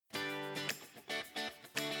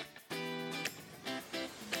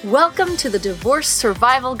Welcome to the Divorce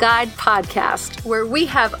Survival Guide podcast, where we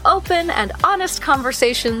have open and honest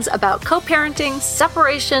conversations about co-parenting,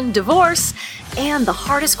 separation, divorce, and the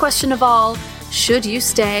hardest question of all, should you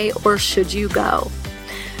stay or should you go?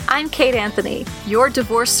 I'm Kate Anthony, your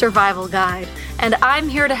Divorce Survival Guide, and I'm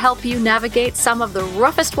here to help you navigate some of the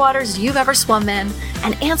roughest waters you've ever swum in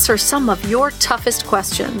and answer some of your toughest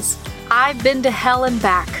questions. I've been to hell and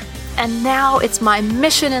back. And now it's my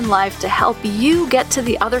mission in life to help you get to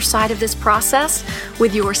the other side of this process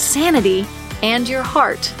with your sanity and your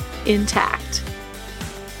heart intact.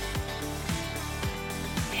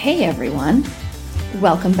 Hey everyone,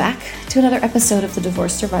 welcome back to another episode of the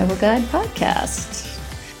Divorce Survival Guide podcast.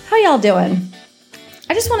 How y'all doing?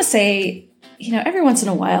 I just want to say, every once in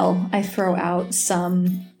a while I throw out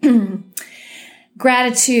some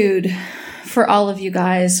gratitude for all of you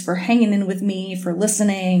guys, for hanging in with me, for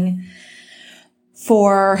listening,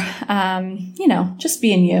 for, just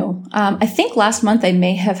being you. I think last month I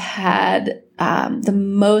may have had the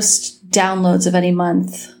most downloads of any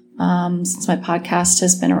month since my podcast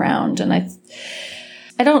has been around. And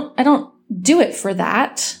I don't do it for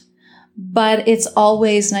that, but it's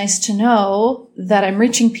always nice to know that I'm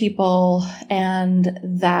reaching people and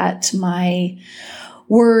that my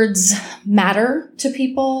words matter to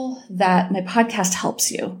people, that my podcast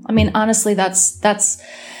helps you. I mean, honestly,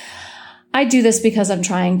 I do this because I'm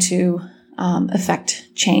trying to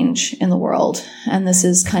affect change in the world. And this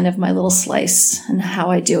is kind of my little slice and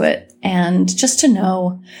how I do it. And just to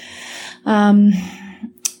know, that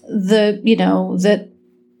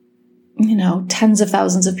tens of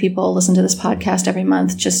thousands of people listen to this podcast every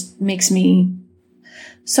month just makes me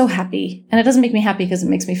so happy. And it doesn't make me happy because it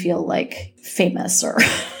makes me feel like famous or,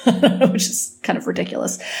 which is kind of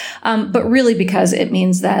ridiculous. But really because it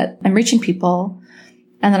means that I'm reaching people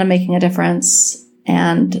and that I'm making a difference.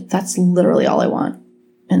 And that's literally all I want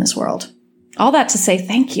in this world. All that to say,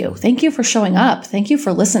 thank you. Thank you for showing up. Thank you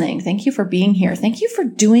for listening. Thank you for being here. Thank you for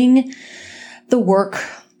doing the work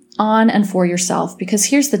on and for yourself. Because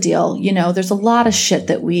here's the deal. There's a lot of shit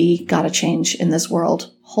that we got to change in this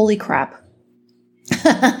world. Holy crap.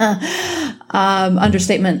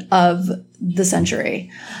 Understatement of the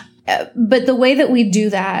century. But the way that we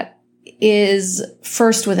do that is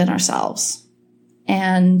first within ourselves.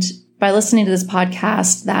 And by listening to this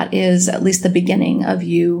podcast, that is at least the beginning of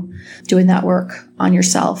you doing that work on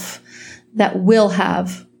yourself that will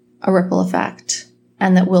have a ripple effect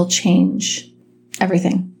and that will change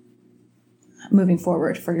everything moving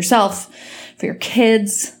forward for yourself, for your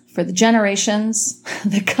kids, for the generations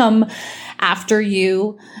that come after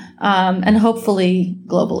you, and hopefully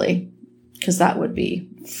globally, because that would be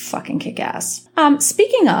fucking kick-ass.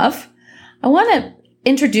 Speaking of, I want to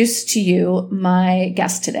introduce to you my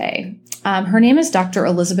guest today. Her name is Dr.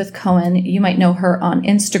 Elizabeth Cohen. You might know her on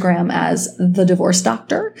Instagram as The Divorce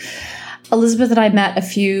Doctor. Elizabeth and I met a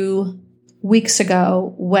few weeks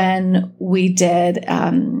ago when we did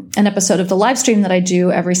an episode of the live stream that I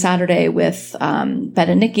do every Saturday with Ben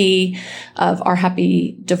and Nikki of Our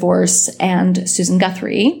Happy Divorce and Susan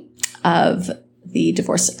Guthrie of the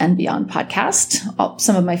Divorce and Beyond podcast,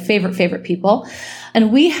 some of my favorite people.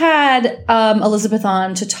 And we had Elizabeth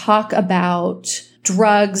on to talk about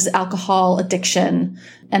drugs, alcohol, addiction,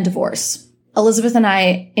 and divorce. Elizabeth and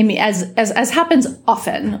I, as happens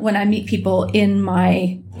often when I meet people in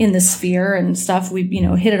this sphere and stuff, we,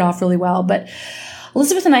 hit it off really well. But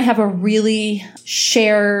Elizabeth and I have a really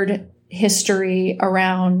shared history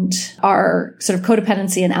around our sort of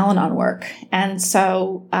codependency and Al-Anon work. And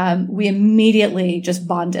so we immediately just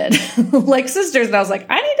bonded like sisters. And I was like,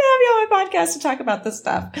 I need to have you on my podcast to talk about this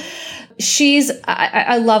stuff.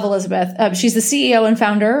 I love Elizabeth. She's the CEO and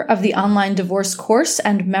founder of the online divorce course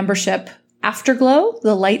and membership Afterglow,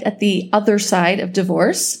 the light at the other side of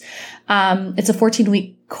divorce. It's a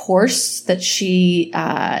 14-week course that she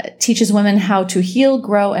teaches women how to heal,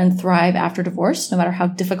 grow, and thrive after divorce, no matter how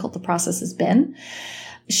difficult the process has been.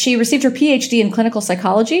 She received her PhD in clinical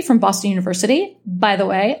psychology from Boston University. By the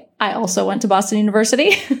way, I also went to Boston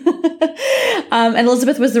University. And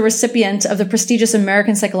Elizabeth was the recipient of the prestigious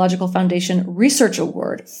American Psychological Foundation Research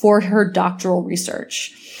Award for her doctoral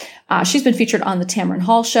research. She's been featured on the Tamron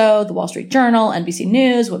Hall Show, The Wall Street Journal, NBC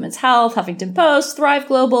News, Women's Health, Huffington Post, Thrive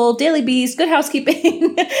Global, Daily Beast, Good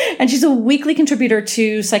Housekeeping, and she's a weekly contributor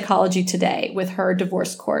to Psychology Today with her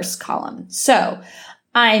divorce course column. So,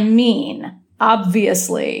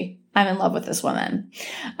 obviously, I'm in love with this woman.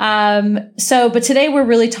 But today we're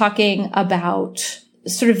really talking about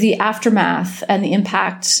sort of the aftermath and the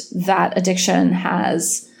impact that addiction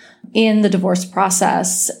has in the divorce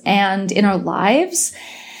process and in our lives.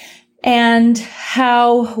 and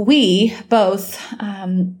how we both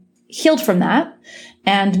healed from that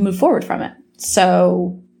and moved forward from it.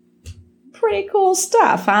 So pretty cool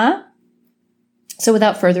stuff, huh? So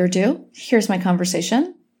without further ado, here's my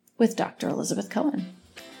conversation with Dr. Elizabeth Cohen.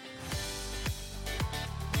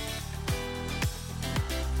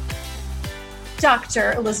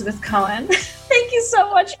 Dr. Elizabeth Cohen, thank you so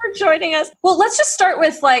much for joining us. Well, let's just start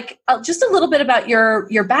with just a little bit about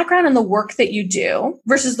your background and the work that you do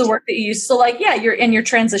versus the work that you used to you're in your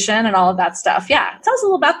transition and all of that stuff. Yeah. Tell us a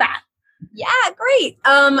little about that. Yeah, great.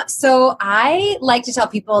 So I like to tell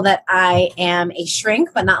people that I am a shrink,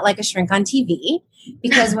 but not like a shrink on TV.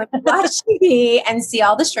 Because when you watch TV and see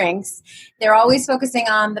all the shrinks, they're always focusing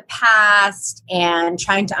on the past and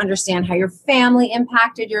trying to understand how your family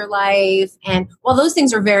impacted your life. And while those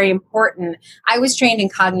things are very important, I was trained in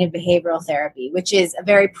cognitive behavioral therapy, which is a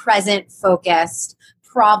very present, focused,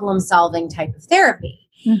 problem-solving type of therapy.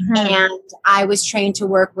 Mm-hmm. And I was trained to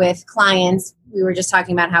work with clients. We were just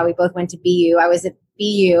talking about how we both went to BU. I was at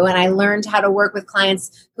BU, and I learned how to work with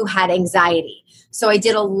clients who had anxiety. So I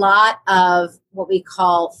did a lot of what we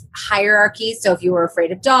call hierarchy. So if you were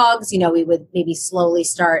afraid of dogs, we would maybe slowly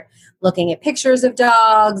start looking at pictures of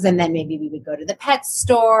dogs, and then maybe we would go to the pet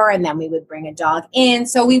store, and then we would bring a dog in.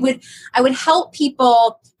 So I would help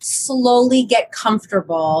people slowly get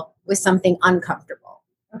comfortable with something uncomfortable.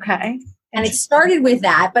 Okay. And it started with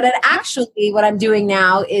that, but actually what I'm doing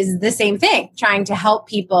now is the same thing, trying to help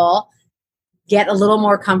people get a little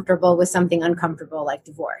more comfortable with something uncomfortable like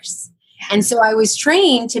divorce. And so I was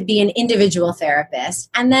trained to be an individual therapist.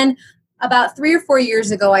 And then about 3 or 4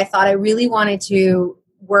 years ago, I thought I really wanted to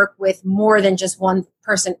work with more than just one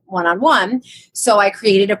person one-on-one. So I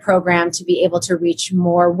created a program to be able to reach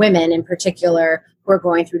more women in particular who are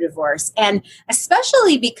going through divorce. And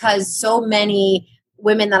especially because so many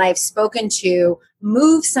women that I've spoken to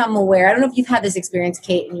move somewhere. I don't know if you've had this experience,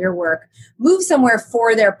 Kate, in your work, move somewhere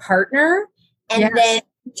for their partner. And then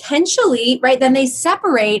potentially, right, then they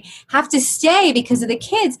separate, have to stay because of the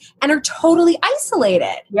kids, and are totally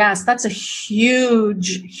isolated. Yes, that's a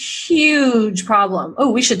huge, huge problem. Oh,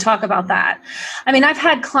 we should talk about that. I mean, I've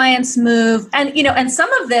had clients move, and, and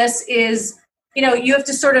some of this is, you have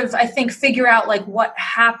to sort of, I think, figure out what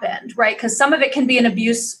happened, right? Because some of it can be an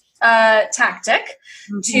abuse tactic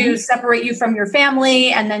to separate you from your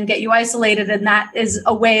family and then get you isolated. And that is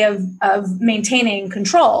a way of maintaining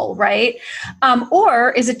control, right?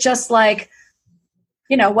 Or is it just what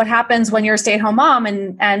happens when you're a stay-at-home mom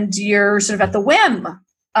and you're sort of at the whim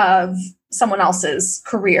of someone else's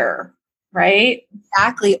career, right?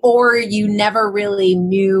 Exactly. Or you never really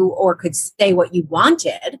knew or could say what you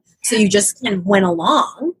wanted. So you just kind of went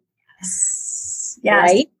along.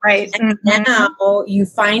 Yes, right. And now you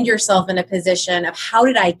find yourself in a position of, how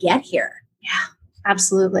did I get here? Yeah,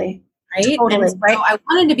 absolutely. Right. Totally, and so I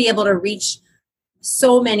wanted to be able to reach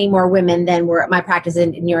so many more women than were at my practice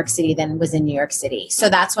in New York City than was in New York City. So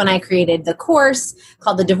that's when I created the course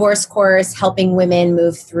called the Divorce Course, helping women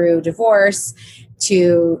move through divorce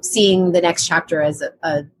to seeing the next chapter as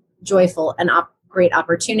a joyful and great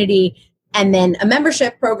opportunity. And then a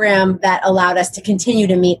membership program that allowed us to continue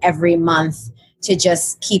to meet every month to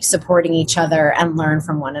just keep supporting each other and learn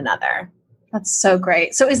from one another. That's so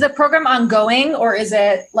great. So is the program ongoing, or is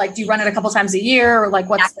it do you run it a couple times a year, or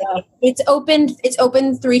what's It's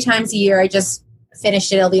open 3 times a year. I just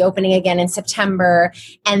finished it. It'll be opening again in September.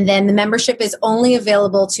 And then the membership is only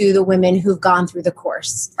available to the women who've gone through the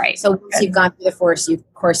course. Right. So once you've gone through the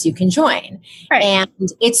course, you can join. Right. And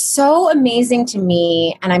it's so amazing to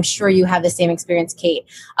me, and I'm sure you have the same experience, Kate,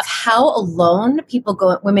 of how alone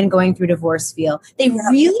women going through divorce feel. They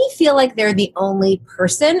really feel like they're the only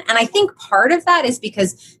person. And I think part of that is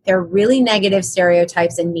because there are really negative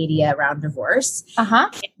stereotypes in media around divorce.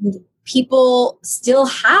 And people still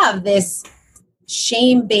have this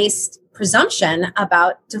shame-based presumption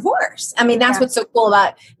about divorce. I mean, that's what's so cool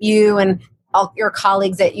about you and all your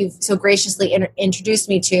colleagues that you've so graciously introduced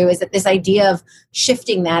me to, is that this idea of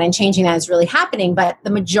shifting that and changing that is really happening. But the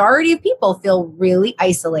majority of people feel really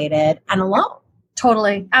isolated and alone.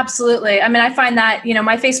 Totally. Absolutely. I mean, I find that,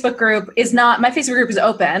 my Facebook group is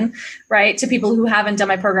open, right, to people who haven't done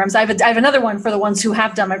my programs. I have another one for the ones who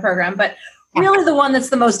have done my program, but really the one that's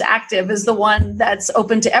the most active is the one that's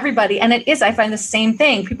open to everybody. And I find the same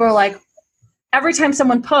thing. People are like, every time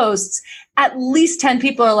someone posts, at least 10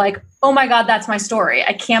 people are like, oh my God, that's my story.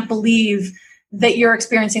 I can't believe that you're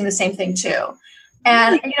experiencing the same thing too.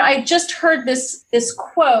 And I just heard this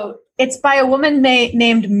quote. It's by a woman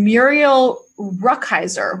named Muriel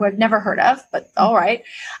Rukeyser, who I've never heard of, but all right.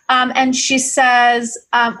 And she says,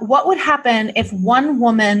 what would happen if one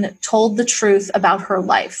woman told the truth about her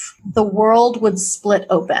life? The world would split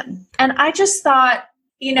open. And I just thought,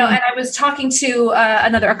 and I was talking to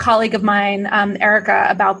a colleague of mine, Erica,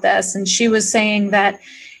 about this, and she was saying that,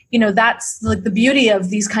 that's like the beauty of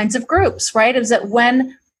these kinds of groups, right? Is that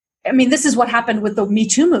this is what happened with the Me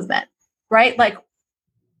Too movement, right? Like,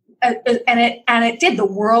 and it did. The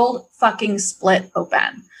world fucking split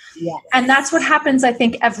open. Yes. And that's what happens, I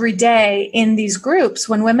think, every day in these groups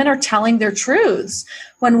when women are telling their truths,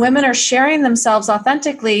 when women are sharing themselves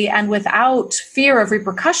authentically and without fear of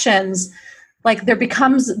repercussions. Like there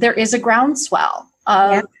is a groundswell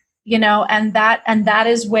of, and that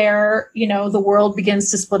is where, the world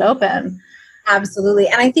begins to split open. Absolutely.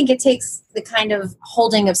 And I think it takes the kind of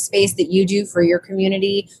holding of space that you do for your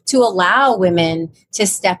community to allow women to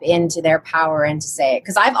step into their power and to say it.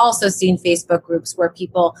 Because I've also seen Facebook groups where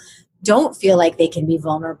people don't feel like they can be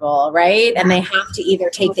vulnerable, right? And they have to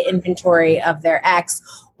either take the inventory of their ex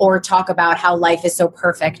or talk about how life is so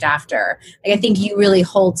perfect after. Like, I think you really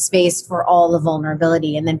hold space for all the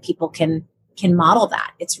vulnerability, and then people can model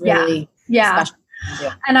that. It's really special.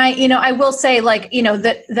 Yeah. And I will say, like,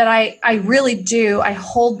 that I really do. I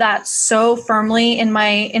hold that so firmly in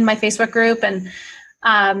my Facebook group. And,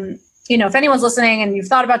 if anyone's listening and you've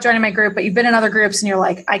thought about joining my group, but you've been in other groups and you're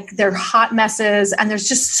like, they're hot messes and there's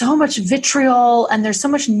just so much vitriol and there's so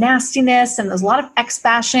much nastiness and there's a lot of ex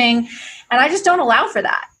bashing. And I just don't allow for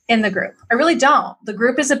that in the group. I really don't. The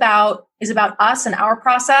group is about us and our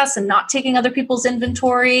process and not taking other people's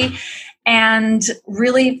inventory and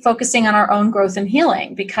really focusing on our own growth and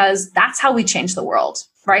healing, because that's how we change the world,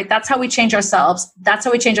 right? That's how we change ourselves. That's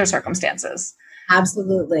how we change our circumstances.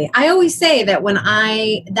 Absolutely. I always say that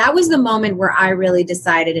that was the moment where I really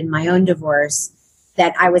decided in my own divorce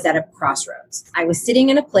that I was at a crossroads. I was sitting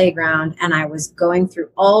in a playground and I was going through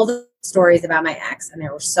all the stories about my ex, and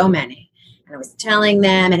there were so many. And I was telling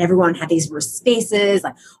them, and everyone had these faces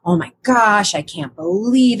like, oh my gosh, I can't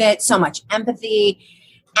believe it. So much empathy.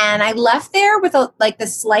 And I left there with the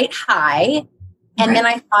slight high. And then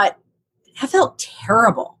I thought, that felt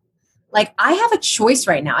terrible. Like, I have a choice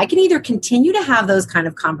right now. I can either continue to have those kind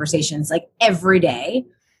of conversations like every day,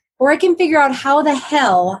 or I can figure out how the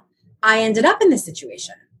hell I ended up in this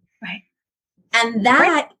situation. Right. And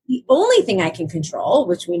the only thing I can control,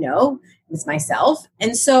 which we know, is myself.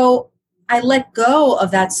 And so I let go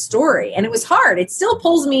of that story. And it was hard. It still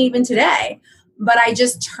pulls me even today. But I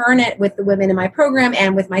just turn it with the women in my program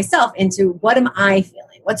and with myself into, what am I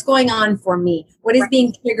feeling? What's going on for me? What is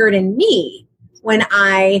being triggered in me when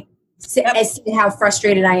I see how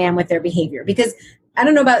frustrated I am with their behavior? Because I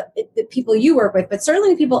don't know about the people you work with, but certainly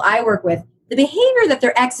the people I work with, the behavior that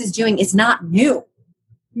their ex is doing is not new.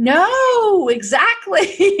 No,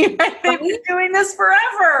 exactly. They've been doing this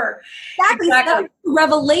forever. Exactly. It's a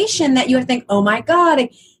revelation that you have to think, oh my God,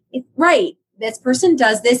 right. This person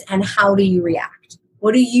does this, and how do you react?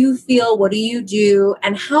 What do you feel? What do you do?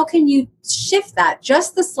 And how can you shift that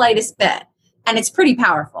just the slightest bit? And it's pretty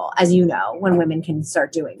powerful, as you know, when women can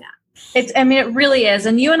start doing that. It really is.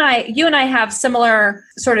 And you and I have similar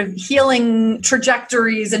sort of healing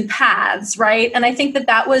trajectories and paths, right? And I think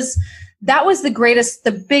that was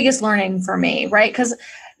the biggest learning for me, right? Because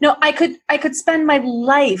I could spend my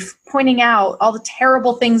life pointing out all the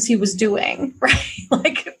terrible things he was doing, right?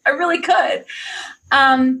 Like, I really could.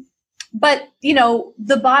 But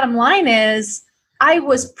the bottom line is, I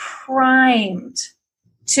was primed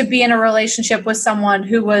to be in a relationship with someone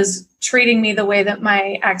who was treating me the way that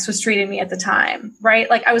my ex was treating me at the time, right?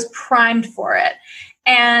 Like, I was primed for it.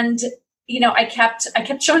 And, I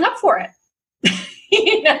kept showing up for it.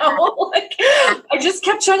 I just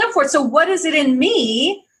kept showing up for it. So what is it in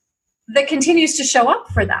me that continues to show up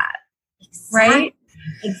for that? Right?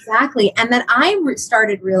 Exactly. And then I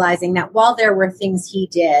started realizing that while there were things he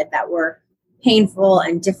did that were painful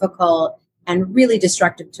and difficult and really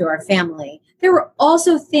destructive to our family, there were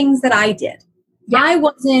also things that I did. Yeah. I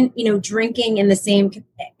wasn't, drinking in the same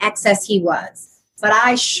excess he was, but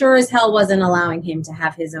I sure as hell wasn't allowing him to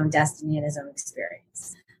have his own destiny and his own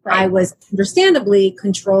experience. Right. I was understandably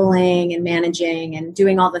controlling and managing and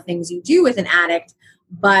doing all the things you do with an addict,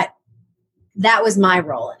 but that was my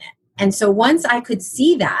role in it. And so once I could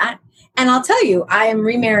see that, and I'll tell you, I am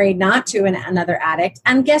remarried not to another addict.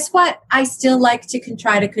 And guess what? I still like to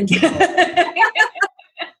try to control it.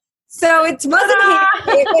 So it wasn't him,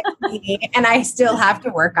 it was me, and I still have to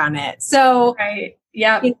work on it. So right.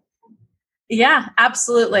 Yeah. Yeah,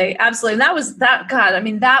 absolutely. Absolutely. And that was that, God, I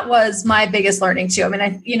mean, that was my biggest learning too. I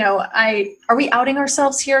mean, are we outing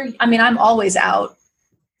ourselves here? I mean, I'm always out.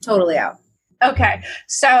 Totally out. Okay.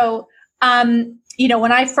 So,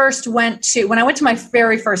 when I went to my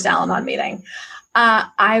very first Al-Anon meeting,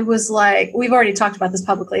 I was like, we've already talked about this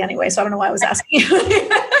publicly anyway, so I don't know why I was asking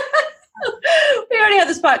you. We already had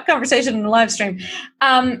this conversation in the live stream.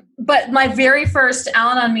 But my very first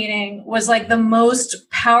Al-Anon meeting was like the most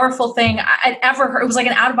powerful thing I'd ever heard. It was like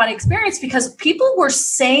an out-of-body experience because people were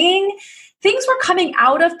saying, things were coming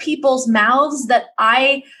out of people's mouths that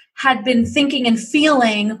I had been thinking and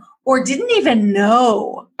feeling or didn't even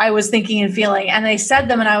know I was thinking and feeling. And they said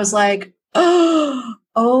them and I was like,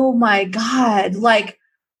 oh my God, like,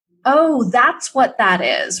 oh, that's what that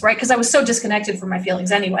is, right? Because I was so disconnected from my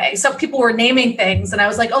feelings anyway. So people were naming things and I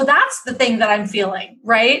was like, oh, that's the thing that I'm feeling,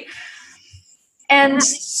 right? And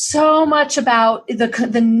so much about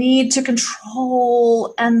the need to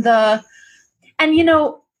control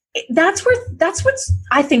that's what's,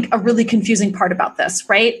 I think, a really confusing part about this,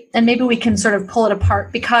 right? And maybe we can sort of pull it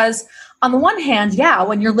apart because on the one hand, yeah,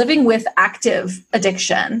 when you're living with active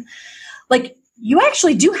addiction, like you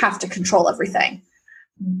actually do have to control everything.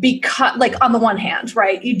 Because like on the one hand,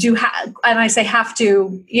 right, you do have, and I say have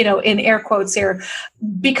to, in air quotes here,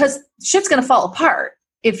 because shit's going to fall apart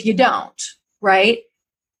if you don't, right?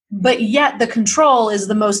 But yet the control is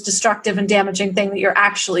the most destructive and damaging thing that you're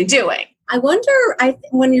actually doing. I wonder,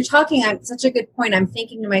 when you're talking, such a good point. I'm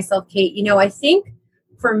thinking to myself, Kate, I think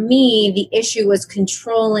for me, the issue was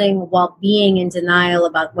controlling while being in denial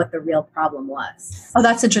about what the real problem was. Oh,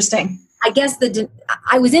 that's interesting. I guess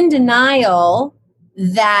I was in denial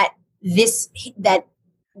that the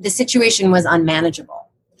situation was unmanageable.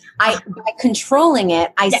 By controlling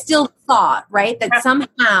it, I still thought, right, that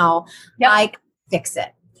somehow I could fix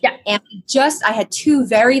it. Yeah. And I had two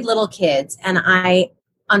very little kids, and I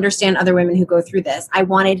understand other women who go through this. I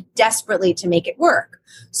wanted desperately to make it work.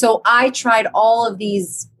 So I tried all of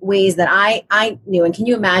these ways that I knew. And can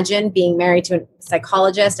you imagine being married to a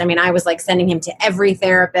psychologist? I mean, I was like sending him to every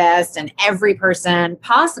therapist and every person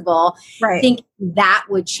possible, thinking that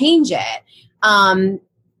would change it.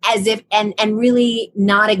 As if, and really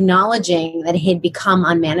not acknowledging that it had become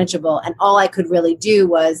unmanageable. And all I could really do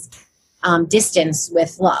was distance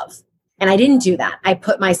with love. And I didn't do that. I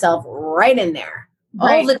put myself right in there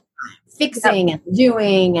all the time, fixing and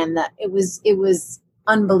doing. And it was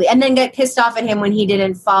unbelievable. And then get pissed off at him when he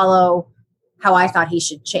didn't follow how I thought he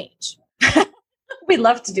should change. We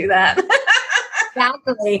love to do that.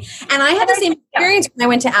 Exactly. And I had the same experience when I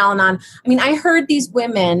went to Al-Anon. I mean, I heard these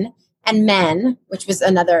women and men, which was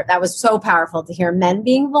that was so powerful to hear men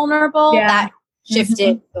being vulnerable. Yeah. That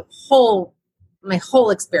shifted my whole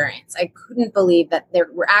experience. I couldn't believe that there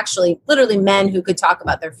were actually literally men who could talk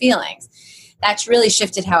about their feelings. That's really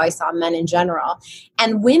shifted how I saw men in general.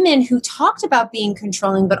 And women who talked about being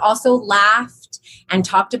controlling, but also laughed and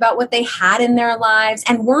talked about what they had in their lives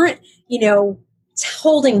and weren't,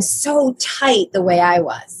 holding so tight the way I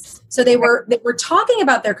was. So they were talking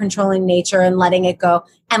about their controlling nature and letting it go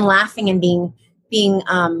and laughing and being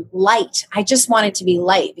light. I just wanted to be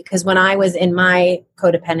light because when I was in my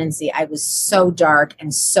codependency, I was so dark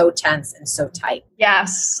and so tense and so tight.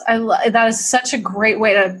 Yes. That is such a great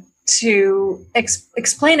way to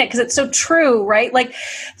explain it because it's so true, right? Like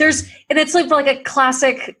it's like a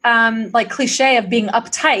classic like cliche of being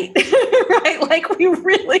uptight, right? Like we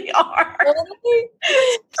really are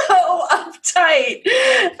so uptight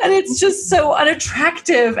and it's just so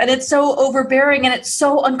unattractive and it's so overbearing and it's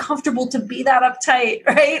so uncomfortable to be that uptight,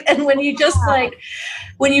 right? And when you just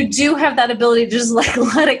when you do have that ability to just like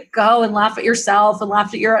let it go and laugh at yourself and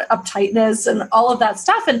laugh at your uptightness and all of that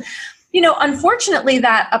stuff. And unfortunately,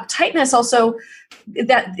 that uptightness also,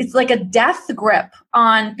 that it's like a death grip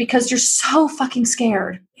on because you're so fucking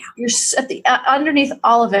scared. Yeah. You're at the underneath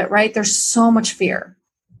all of it, right? There's so much fear.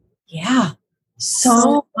 Yeah,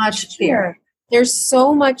 so much fear. There's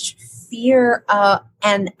so much fear,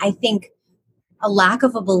 and I think a lack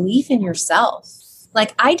of a belief in yourself.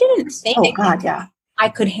 Like I didn't think I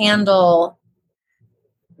could handle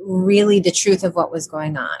really the truth of what was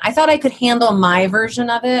going on. I thought I could handle my version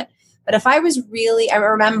of it. But if I was I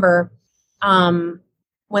remember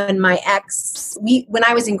when my ex, when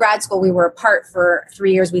I was in grad school, we were apart for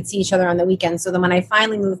 3 years. We'd see each other on the weekends. So then when I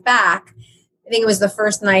finally moved back, I think it was the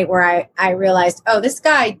first night where I realized, oh, this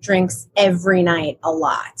guy drinks every night a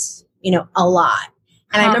lot, a lot.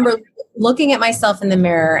 And I remember looking at myself in the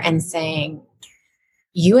mirror and saying,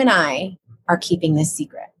 you and I are keeping this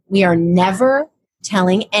secret. We are never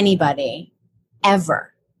telling anybody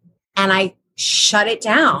ever. And I shut it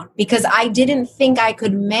down because I didn't think I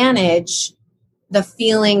could manage the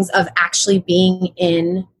feelings of actually being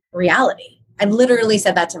in reality. I literally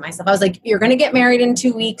said that to myself. I was like, you're going to get married in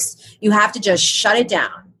 2 weeks. You have to just shut it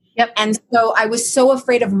down. Yep. And so I was so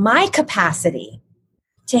afraid of my capacity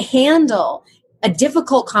to handle a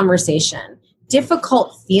difficult conversation,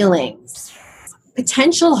 difficult feelings,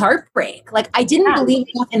 potential heartbreak. Like I didn't believe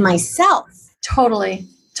enough in myself. Totally.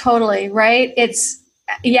 Right. It's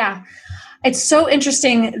so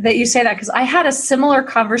interesting that you say that, because I had a similar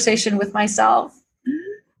conversation with myself.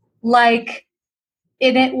 Like,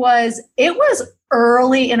 and it was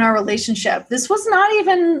early in our relationship. This was not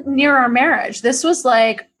even near our marriage. This was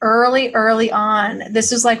like early on.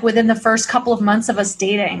 This was like within the first couple of months of us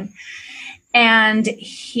dating. And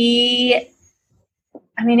it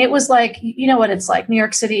was like, you know what it's like, New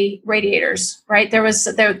York City radiators, right? There was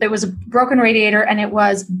a broken radiator and it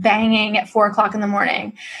was banging at 4:00 in the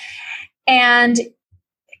morning. And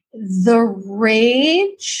the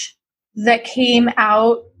rage that came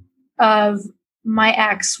out of my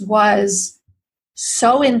ex was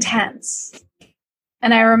so intense.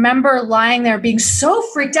 And I remember lying there being so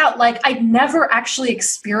freaked out. Like I'd never actually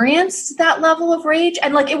experienced that level of rage.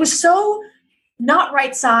 And like, it was so not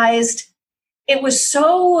right-sized. It was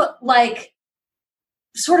so like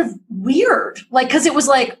sort of weird. Like, cause it was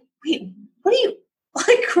like, wait, what are you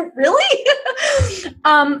like, really?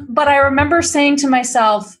 But I remember saying to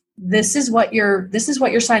myself, this is what you're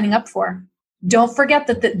signing up for. Don't forget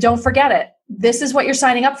don't forget it. This is what you're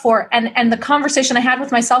signing up for. And the conversation I had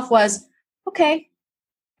with myself was, okay,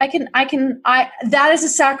 that is a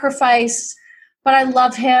sacrifice, but I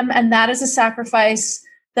love him. And that is a sacrifice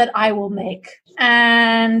that I will make.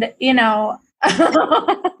 And, you know,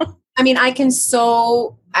 I mean,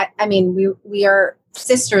 we are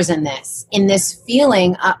sisters in this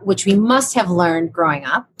feeling, which we must have learned growing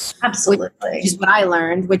up. Absolutely. Which is what I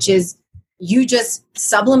learned, which is you just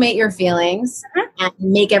sublimate your feelings and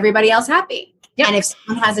make everybody else happy. Yep. And if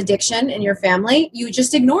someone has addiction in your family, you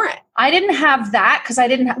just ignore it. I didn't have that because I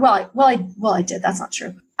didn't have, I did. That's not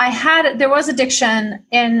true. There was addiction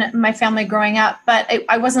in my family growing up, but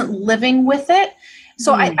I wasn't living with it.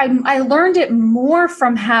 So I learned it more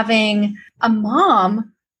from having a mom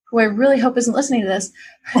who I really hope isn't listening to this,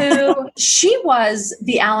 who she was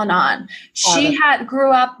the Al-Anon. She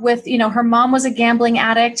grew up with, her mom was a gambling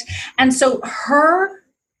addict. And so her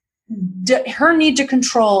need to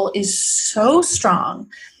control is so strong,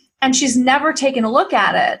 and she's never taken a look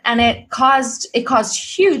at it. And it caused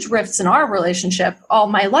huge rifts in our relationship all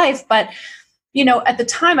my life. But, at the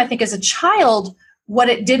time, I think as a child, what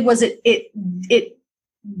it did was it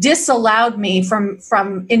disallowed me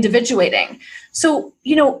from individuating. So,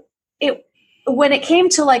 when it came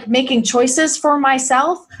to like making choices for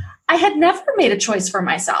myself, I had never made a choice for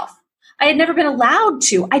myself. I had never been allowed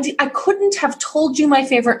to. I couldn't have told you my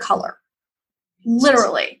favorite color.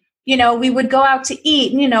 Literally. We would go out to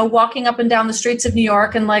eat, walking up and down the streets of New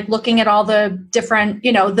York and like looking at all the different,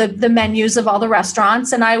 the menus of all the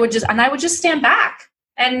restaurants. And I would just stand back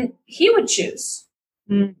and he would choose.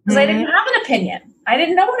 Because I didn't have an opinion. I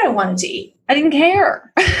didn't know what I wanted to eat. I didn't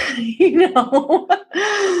care,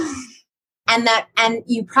 And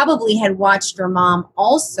you probably had watched your mom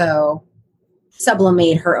also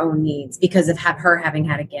sublimate her own needs because of her having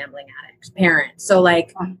had a gambling addict parent. So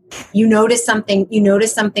like you notice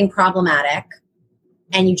something problematic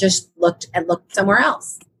and you just looked somewhere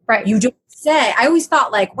else. Right. You don't say, I always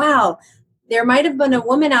thought like, wow, there might have been a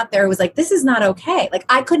woman out there who was like, this is not okay. Like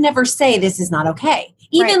I could never say this is not okay.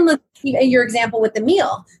 Even look your example with the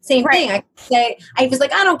meal, same thing. I was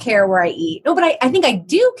like, I don't care where I eat. No, but I think I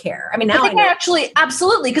do care. I mean, now I know. Actually,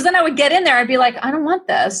 absolutely. Because then I would get in there. I'd be like, I don't want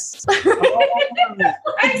this.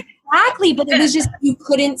 Exactly. But it was just, you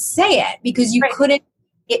couldn't say it because you couldn't,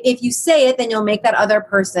 if you say it, then you'll make that other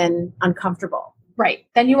person uncomfortable. Right.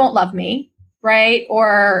 Then you won't love me. Right.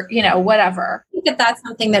 Or, whatever. I think that's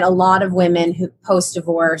something that a lot of women who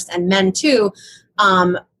post-divorce and men too,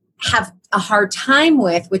 have a hard time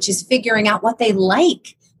with, which is figuring out what they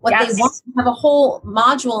like, what they want. I have a whole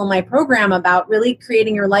module in my program about really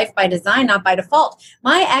creating your life by design, not by default.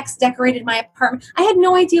 My ex decorated my apartment. I had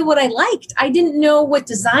no idea what I liked. I didn't know what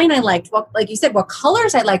design I liked. What, like you said, what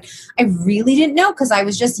colors I liked. I really didn't know because I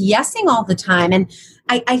was just yesing all the time. And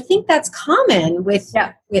I think that's common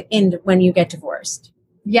when you get divorced.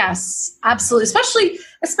 Yes, absolutely.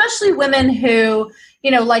 Especially women who,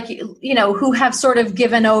 who have sort of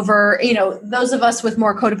given over, those of us with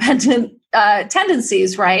more codependent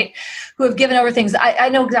tendencies, right? Who have given over things. I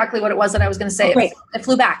know exactly what it was that I was going to say. Oh, it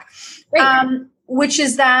flew back. Which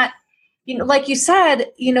is that, like you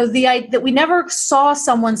said, that we never saw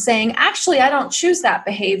someone saying, actually, I don't choose that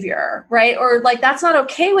behavior, right? Or like, that's not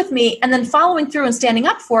okay with me. And then following through and standing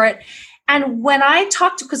up for it. And when I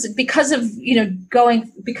talk to, because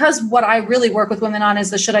what I really work with women on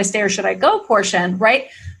is the should I stay or should I go portion, right?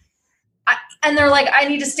 And they're like, I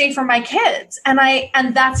need to stay for my kids.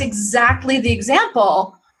 And that's exactly the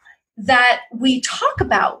example that we talk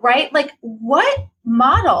about, right? Like, what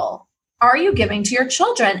model are you giving to your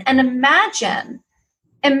children? And imagine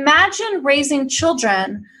raising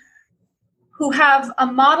children who have a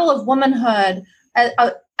model of womanhood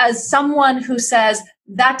as someone who says,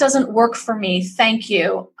 that doesn't work for me. Thank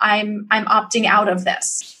you. I'm opting out of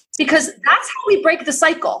this. Because that's how we break the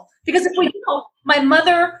cycle. Because if my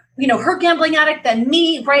mother, her gambling addict, then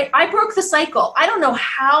me, right? I broke the cycle. I don't know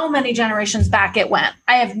how many generations back it went.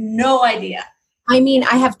 I have no idea. I mean,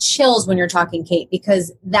 I have chills when you're talking, Kate,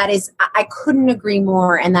 because I couldn't agree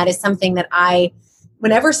more. And that is something that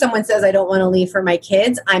whenever someone says I don't want to leave for my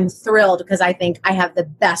kids, I'm thrilled because I think I have the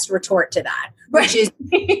best retort to that, which is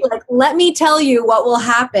like, let me tell you what will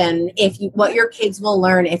happen what your kids will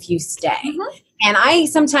learn if you stay. Mm-hmm. And I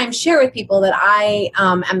sometimes share with people that I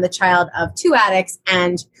am the child of 2 addicts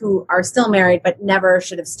and who are still married, but never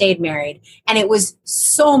should have stayed married. And it was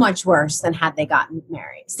so much worse than had they gotten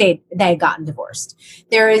they had gotten divorced.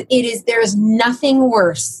 There is nothing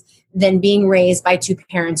worse than being raised by 2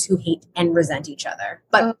 parents who hate and resent each other,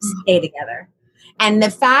 but stay together. And the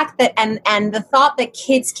fact that, and the thought that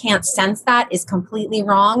kids can't sense that is completely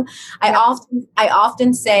wrong. I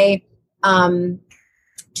often say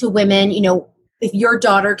to women, if your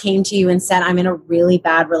daughter came to you and said, I'm in a really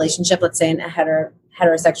bad relationship, let's say in a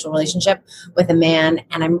heterosexual relationship with a man,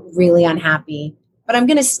 and I'm really unhappy, but I'm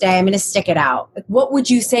going to stay, I'm going to stick it out. Like, what would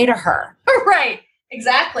you say to her? Right.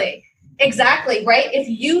 Exactly. Right. If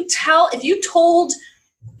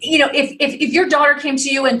your daughter came to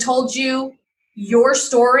you and told you your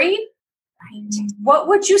story, right, what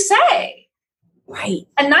would you say? Right.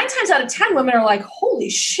 And 9 times out of 10, women are like, holy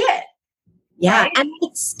shit. Yeah. Right? And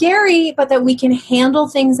it's scary, but that we can handle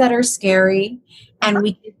things that are scary. And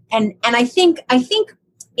I think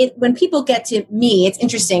when people get to me, it's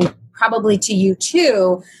interesting, probably to you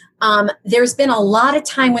too. There's been a lot of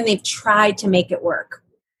time when they've tried to make it work.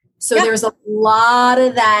 So there's a lot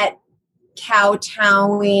of that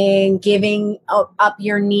kowtowing, giving up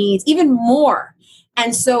your needs, even more.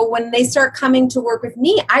 And so when they start coming to work with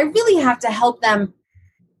me, I really have to help them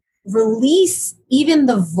release even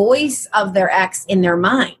the voice of their ex in their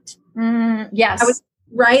mind. Yes. I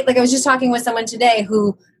was just talking with someone today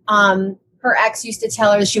who her ex used to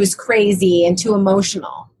tell her she was crazy and too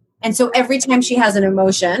emotional. And so every time she has an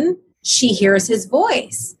emotion, she hears his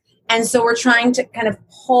voice. And so we're trying to kind of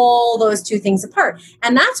pull those 2 things apart.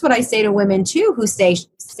 And that's what I say to women too, who say,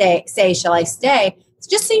 shall I stay? It's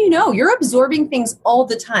just so you know, you're absorbing things all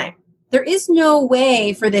the time. There is no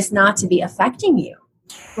way for this not to be affecting you.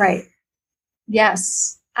 Right.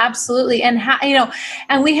 Yes, absolutely. And and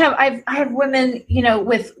I have women,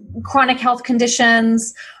 with chronic health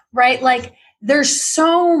conditions, right? Like there's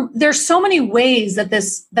so many ways that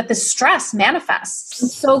this stress manifests. I'm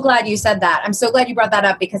so glad you said that. I'm so glad you brought that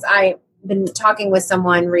up because I've been talking with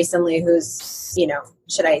someone recently who's,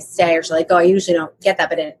 should I stay or should I go? I usually don't get that,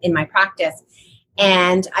 but in my practice.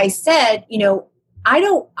 And I said, I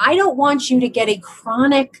don't want you to get a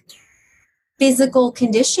chronic physical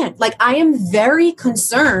condition. Like I am very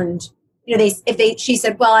concerned. She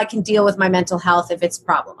said, well, I can deal with my mental health if it's a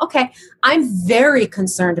problem. Okay. I'm very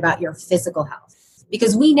concerned about your physical health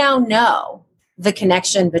because we now know the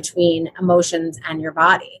connection between emotions and your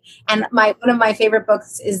body. And one of my favorite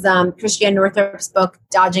books is Christiane Northrup's book,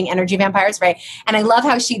 Dodging Energy Vampires, right? And I love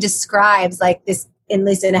how she describes like this, at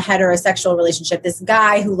least in a heterosexual relationship, this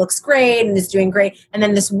guy who looks great and is doing great. And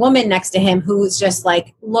then this woman next to him who's just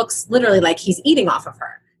like, looks literally like he's eating off of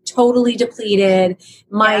her. Totally depleted,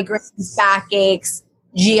 migraines, backaches,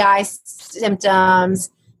 GI symptoms.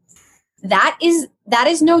 That is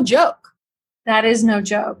no joke. That is no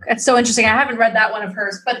joke. It's so interesting. I haven't read that one of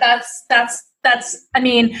hers, but that's, I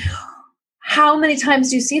mean, how many times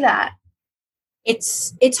do you see that?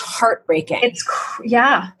 It's heartbreaking. It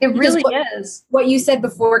really is. What you said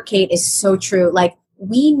before, Kate, is so true. Like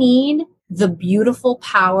we need the beautiful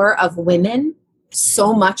power of women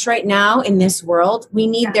so much right now in this world. We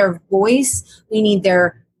need their voice. We need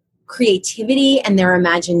their creativity and their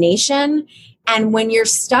imagination. And when you're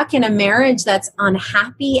stuck in a marriage that's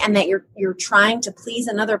unhappy and that you're trying to please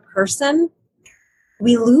another person,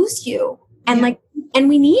 we lose you. And and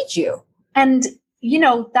we need you. And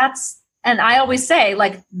and I always say,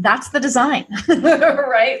 like, that's the design,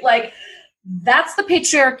 right? Like, that's the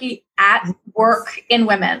patriarchy at work in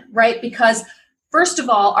women, right? Because first of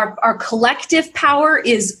all, our collective power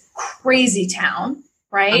is crazy town,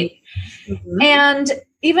 right? Mm-hmm. And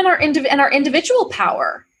even our individual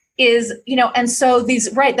power is, and so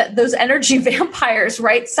these, right, that those energy vampires,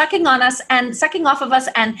 right, sucking on us and sucking off of us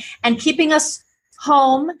and keeping us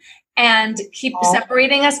home and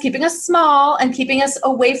separating us, keeping us small and keeping us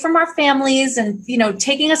away from our families and,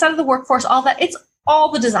 taking us out of the workforce, all that. It's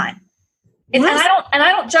all the design. Yes. And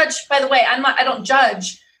I don't judge, by the way, I don't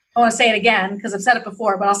judge. I want to say it again because I've said it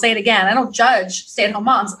before, but I'll say it again. I don't judge stay-at-home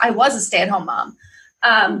moms. I was a stay-at-home mom.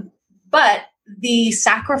 But the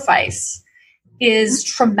sacrifice is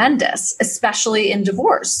tremendous, especially in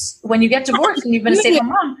divorce. When you get divorced and you've been a stay-at-home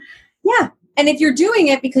mom. Yeah. And if you're doing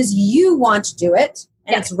it because you want to do it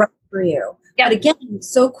and it's right for you. Yeah. But again,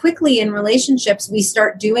 so quickly in relationships, we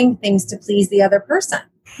start doing things to please the other person.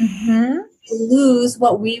 Mm-hmm. Lose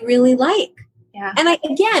what we really like. Yeah.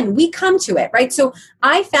 And we come to it, right? So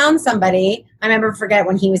I found somebody, I forget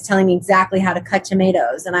when he was telling me exactly how to cut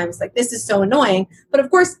tomatoes. And I was like, this is so annoying. But of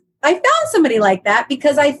course, I found somebody like that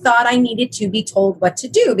because I thought I needed to be told what to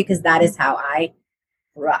do because that is how I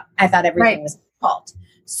grew up. I thought everything was my fault.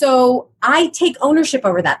 So I take ownership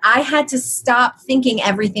over that. I had to stop thinking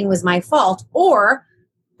everything was my fault or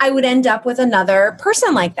I would end up with another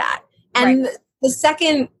person like that. And the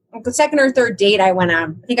second or third date I went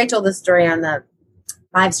on, I think I told this story on the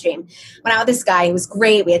live stream. Went out with this guy. He was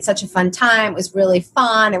great. We had such a fun time. It was really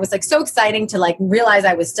fun. It was like so exciting to realize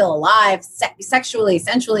I was still alive sexually,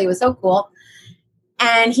 sensually. It was so cool.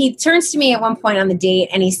 And he turns to me at one point on the date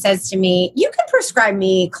and he says to me, you can prescribe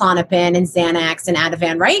me Klonopin and Xanax and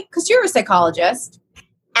Ativan, right? Because you're a psychologist.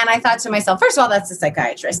 And I thought to myself, first of all, that's a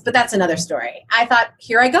psychiatrist, but that's another story. I thought,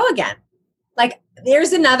 here I go again.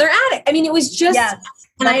 There's another addict. It was just,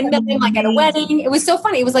 and I had met him at a wedding. It was so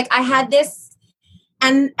funny. It was I had this,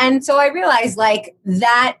 and so I realized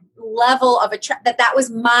that level of that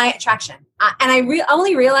was my attraction. And I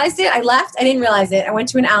only realized it. I left. I didn't realize it. I went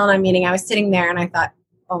to an Al-Anon meeting. I was sitting there and I thought,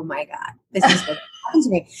 oh my God, this is what happened to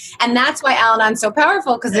me. And that's why Al-Anon's so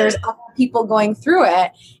powerful because there's other people going through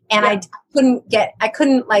it. And I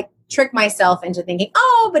couldn't trick myself into thinking,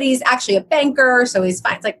 oh, but he's actually a banker. So he's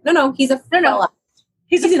fine. It's no, he's a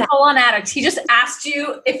He's a full-on addict. He just asked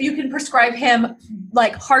you if you can prescribe him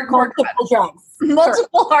hardcore drugs.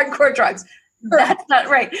 Multiple hardcore drugs. That's not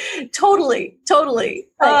right. Totally.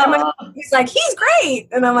 He's he's great.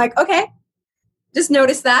 And I'm like, okay, just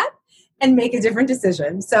notice that and make a different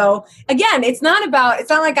decision. So again, it's not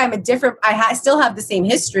like I'm I still have the same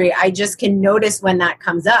history. I just can notice when that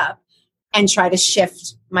comes up and try to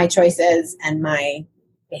shift my choices and my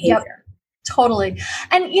behavior. Yep. Totally.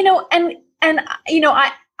 And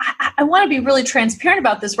I want to be really transparent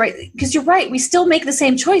about this, right? Because you're right. We still make the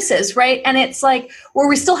same choices, right? And it's where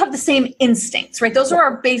we still have the same instincts, right? Those are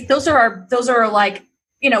our base. Those are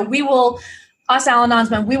we will, us Al-Anons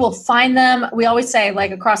men, we will find them. We always say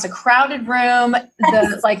across a crowded room,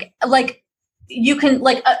 you can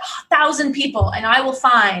 1,000 people and I will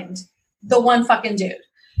find the one fucking dude.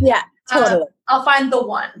 Yeah, totally. I'll find the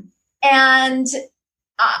one. And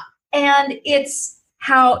it's,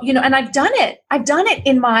 how, and I've done it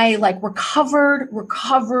in my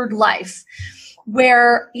recovered life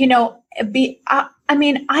where,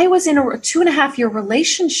 I was in a 2.5-year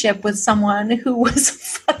relationship with someone who was a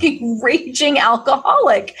fucking raging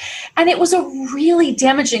alcoholic. And it was a really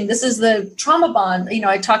damaging, this is the trauma bond.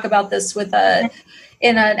 I talk about this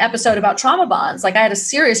in an episode about trauma bonds. I had a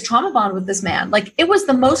serious trauma bond with this man. It was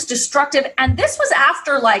the most destructive. And this was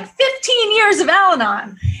after 15 years of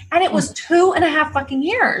Al-Anon. And it was 2.5 fucking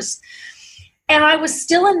years. And I was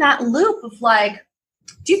still in that loop of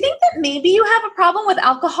do you think that maybe you have a problem with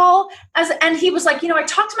alcohol? And he was I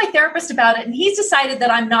talked to my therapist about it and he's decided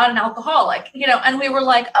that I'm not an alcoholic, and we were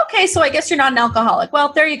okay, so I guess you're not an alcoholic.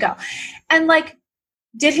 Well, there you go. And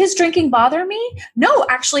did his drinking bother me? No,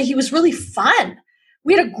 actually, he was really fun.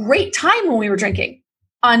 We had a great time when we were drinking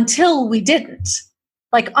until we didn't.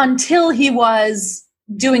 Until he was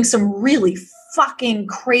doing some really fucking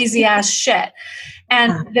crazy ass shit.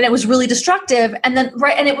 And then it was really destructive. And then,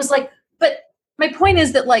 and it was but my point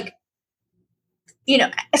is that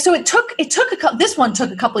so this one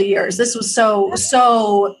took a couple of years. This was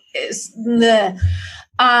so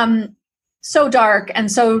dark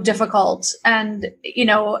and so difficult and,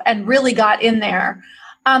 and really got in there.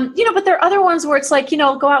 But there are other ones where it's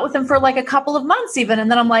go out with them for a couple of months even. And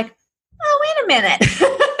then I'm oh, wait a minute.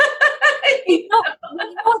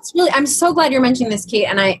 Oh, it's really, I'm so glad you're mentioning this, Kate.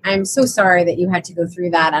 And I'm so sorry that you had to go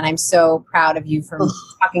through that. And I'm so proud of you for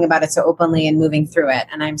talking about it so openly and moving through it.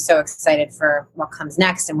 And I'm so excited for what comes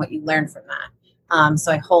next and what you learn from that.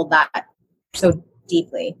 So I hold that so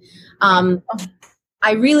deeply. I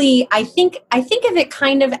think of it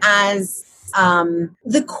kind of as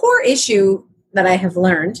the core issue that I have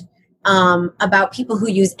learned about people who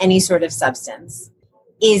use any sort of substance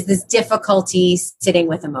is this difficulty sitting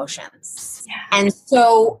with emotions. Yeah. And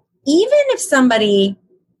so even if somebody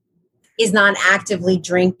is not actively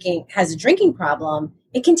drinking, has a drinking problem,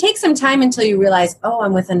 it can take some time until you realize, oh,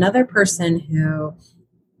 I'm with another person who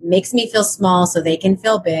makes me feel small so they can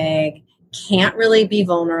feel big, can't really be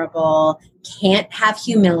vulnerable, can't have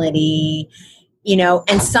humility,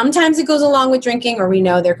 and sometimes it goes along with drinking, or we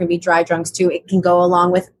know there can be dry drunks too. It can go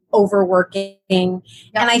along with overworking. Yep.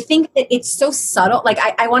 And I think that it's so subtle. Like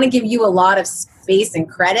I want to give you a lot of space and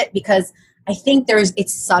credit because I think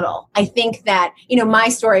it's subtle. I think that, my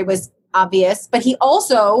story was obvious, but he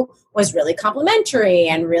also was really complimentary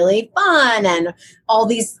and really fun and all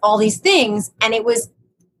these things. And it was,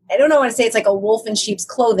 I don't know what to say. It's like a wolf in sheep's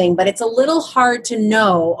clothing, but it's a little hard to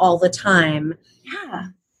know all the time. Yeah.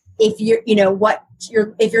 If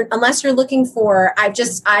unless you're looking for, I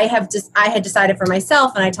had decided for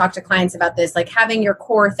myself, and I talked to clients about this, like having your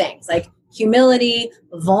core things like humility,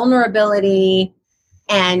 vulnerability,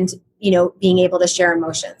 and, being able to share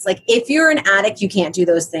emotions. Like if you're an addict, you can't do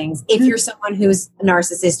those things. If you're someone who's a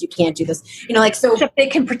narcissist, you can't do this, so they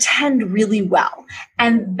can pretend really well.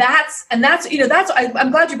 And that's, I'm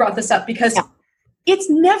glad you brought this up because it's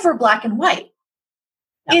never black and white.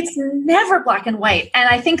 No. It's never black and white. And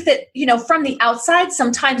I think that, from the outside,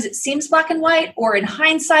 sometimes it seems black and white, or in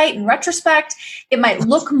hindsight, in retrospect, it might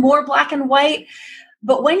look more black and white.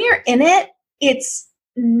 But when you're in it, it's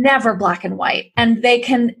never black and white. And they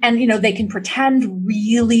can pretend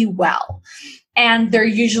really well. And they're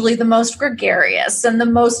usually the most gregarious and the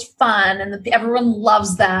most fun, and everyone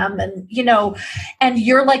loves them. And, and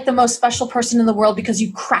you're like the most special person in the world because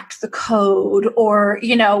you cracked the code, or,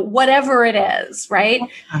 whatever it is. Right.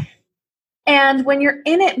 Yeah. And when you're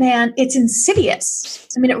in it, man, it's insidious.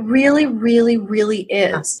 I mean, it really, really, really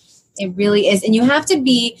is. It really is. And you have to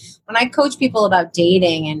be, when I coach people about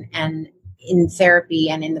dating and in therapy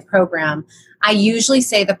and in the program, I usually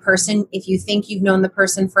say the person, if you think you've known the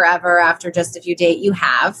person forever after just a few dates, you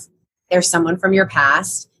have. There's someone from your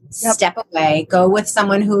past. Yep. Step away. Go with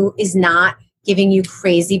someone who is not giving you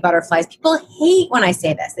crazy butterflies. People hate when I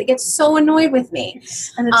say this. They get so annoyed with me.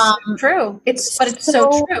 And it's true. It's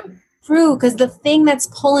so true. True, because the thing that's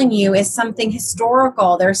pulling you is something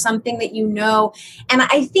historical. There's something that you know. And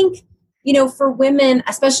I think, for women,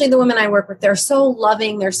 especially the women I work with, they're so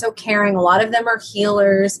loving, they're so caring. A lot of them are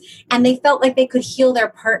healers, and they felt like they could heal their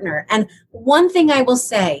partner. And one thing I will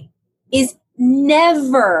say is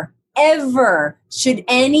never, ever should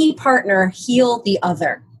any partner heal the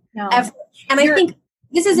other. No. Ever. And I think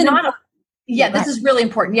this is this is really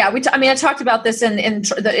important. Yeah. I talked about this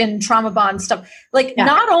in trauma bond stuff. Like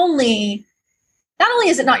not only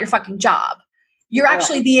is it not your fucking job, you're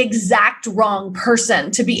actually the exact wrong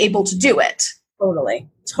person to be able to do it. Totally.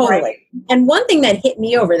 Right. And one thing that hit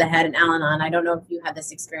me over the head in Al-Anon, I don't know if you had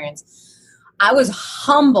this experience, I was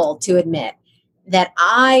humbled to admit that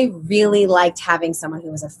I really liked having someone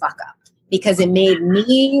who was a fuck up because it made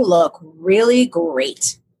me look really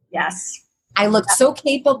great. Yes. I looked so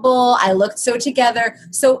capable. I looked so together.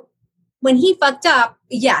 So when he fucked up,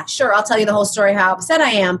 yeah, sure, I'll tell you the whole story, how upset I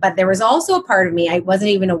am. But there was also a part of me I wasn't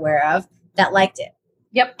even aware of that liked it.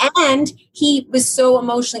 Yep. And he was so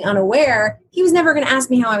emotionally unaware, he was never going to ask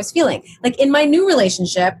me how I was feeling. Like in my new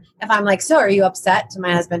relationship, if I'm like, so are you upset? To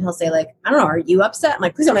my husband, he'll say like, I don't know, are you upset? I'm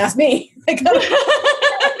like, please don't ask me. Like, what are you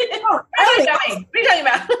talking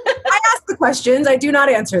about? I ask the questions. I do not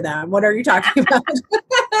answer them. What are you talking about?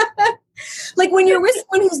 Like when you're with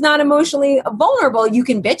someone who's not emotionally vulnerable, you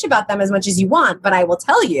can bitch about them as much as you want. But I will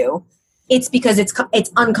tell you, it's because it's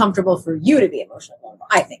uncomfortable for you to be emotionally vulnerable,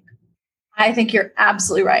 I think. I think you're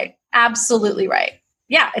absolutely right. Absolutely right.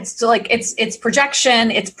 Yeah. It's like, it's projection,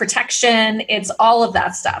 it's protection, it's all of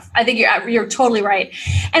that stuff. I think you're totally right.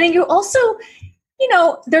 And then you also,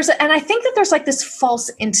 and I think that there's like this false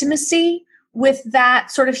intimacy with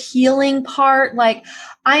that sort of healing part. Like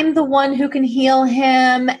I'm the one who can heal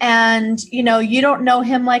him, and, you don't know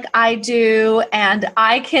him like I do. And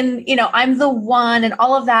I can, I'm the one, and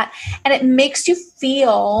all of that. And it makes you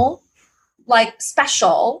feel like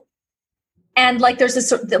special. And like there's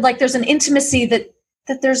an intimacy that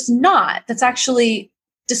there's not, that's actually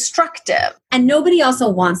destructive. And nobody also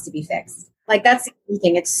wants to be fixed. Like that's the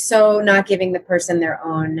thing. It's so not giving the person their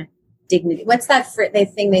own dignity. What's that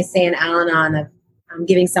thing they say in Al-Anon of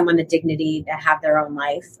giving someone the dignity to have their own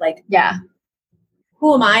life? Like, yeah.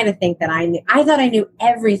 Who am I to think that I knew? I thought I knew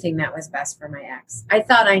everything that was best for my ex. I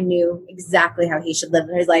thought I knew exactly how he should live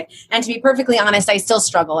his life. And to be perfectly honest, I still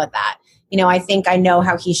struggle with that. I think I know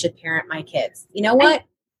how he should parent my kids. You know what?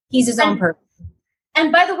 He's his own person.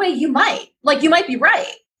 And by the way, you might be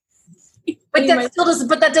right. But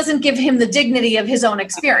that doesn't give him the dignity of his own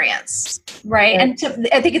experience. Right. And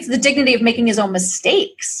I think it's the dignity of making his own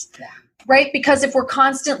mistakes. Yeah. Right. Because if we're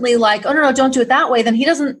constantly like, oh, no, don't do it that way, then he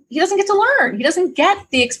doesn't get to learn. He doesn't get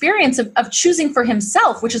the experience of choosing for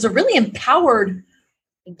himself, which is a really empowered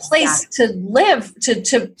place to live,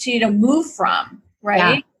 to move from. Right.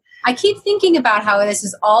 Yeah. I keep thinking about how this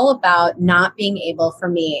is all about not being able, for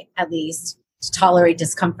me at least, to tolerate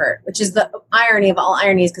discomfort, which is the irony of all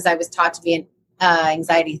ironies, because I was taught to be an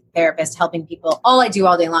anxiety therapist helping people. All I do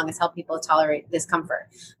all day long is help people tolerate discomfort.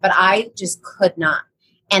 But I just could not.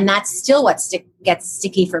 And that's still what gets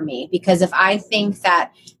sticky for me, because if I think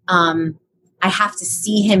that I have to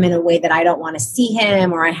see him in a way that I don't want to see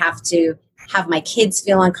him, or I have to have my kids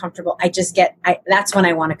feel uncomfortable, that's when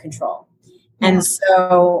I want to control. Yeah. And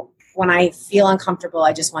so when I feel uncomfortable,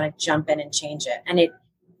 I just want to jump in and change it. And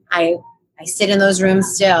I sit in those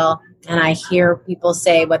rooms still, and I hear people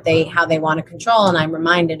say how they want to control. And I'm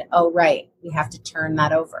reminded, oh, right, we have to turn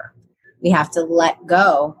that over. We have to let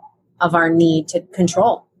go of our need to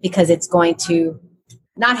control, because it's going to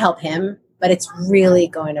not help him, but it's really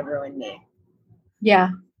going to ruin me. Yeah.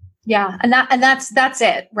 Yeah. And that's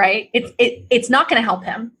it, right? It's not going to help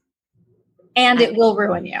him, and it will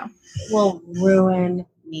ruin you. It will ruin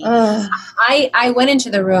me. I went into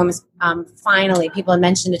the rooms. Finally, people had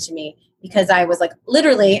mentioned it to me, because I was like,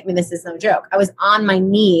 literally, this is no joke. I was on my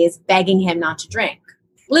knees begging him not to drink,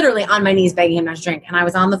 literally on my knees begging him not to drink. And I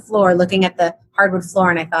was on the floor looking at the hardwood floor,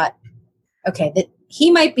 and I thought, okay, that he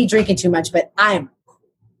might be drinking too much, but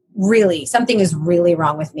something is really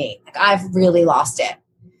wrong with me. Like, I've really lost it.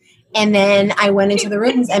 And then I went into the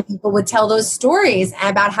rooms, and people would tell those stories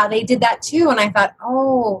about how they did that too. And I thought,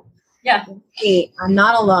 oh, yeah, hey, I'm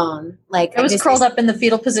not alone. Like, I was curled up in the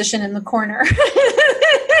fetal position in the corner. And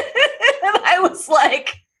I was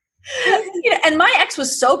like, and my ex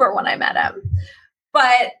was sober when I met him,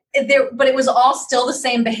 but it was all still the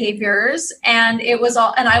same behaviors. And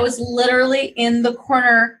I was literally in the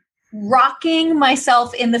corner, rocking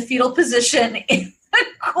myself in the fetal position in the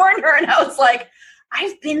corner. And I was like,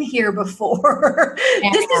 I've been here before.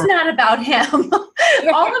 Yeah. This is not about him.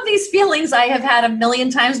 All of these feelings I have had a million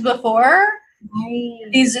times before.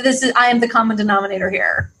 Right. I am the common denominator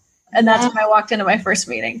here. And that's when I walked into my first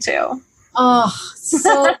meeting too. Oh,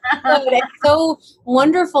 so good. It's so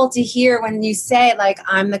wonderful to hear when you say, like,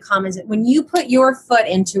 I'm the common, when you put your foot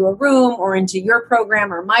into a room or into your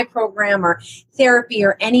program or my program or therapy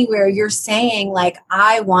or anywhere, you're saying, like,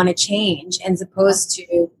 I want to change, as opposed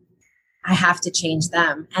to I have to change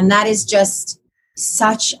them. And that is just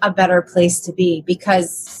such a better place to be,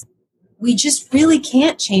 because we just really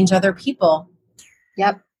can't change other people.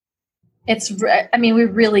 Yep. We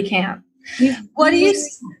really can't. We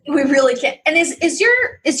really can't. And is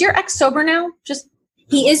your ex sober now?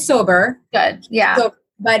 He is sober. Good. Yeah.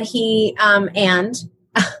 But he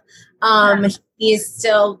he is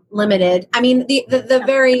still limited. The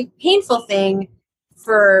very painful thing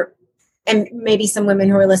for, and maybe some women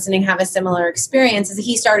who are listening have a similar experience, is that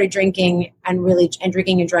he started drinking and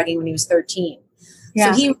drinking and drugging when he was 13.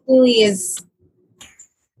 Yeah. So he really is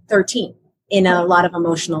 13 in a lot of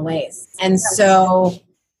emotional ways. And so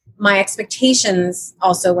my expectations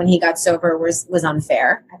also when he got sober was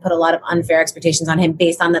unfair. I put a lot of unfair expectations on him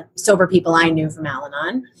based on the sober people I knew from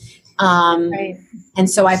Al-Anon. Right. And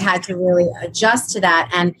so I've had to really adjust to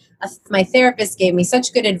that. And my therapist gave me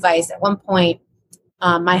such good advice. At one point,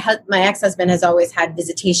 my ex-husband has always had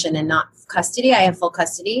visitation and not custody. I have full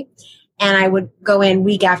custody. And I would go in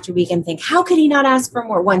week after week and think, how could he not ask for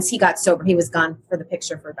more? Once he got sober, he was gone for the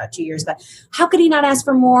picture for about 2 years. But how could he not ask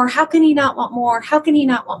for more? How can he not want more? How can he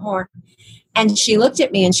not want more? And she looked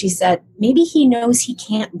at me and she said, maybe he knows he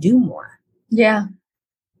can't do more. Yeah.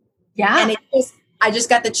 Yeah. And I just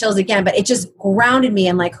got the chills again, but it just grounded me.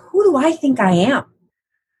 And like, who do I think I am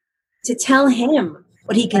to tell him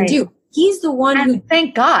what he can do? He's the one who.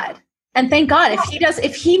 Thank God. And thank God,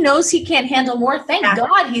 if he knows he can't handle more, thank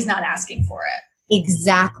God he's not asking for it.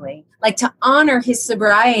 Exactly. Like, to honor his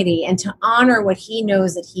sobriety and to honor what he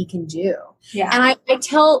knows that he can do. Yeah. And I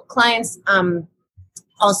tell clients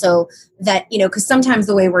also that, because sometimes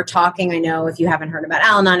the way we're talking, I know if you haven't heard about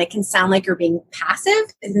Al-Anon, it can sound like you're being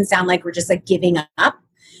passive. It can sound like we're just like giving up.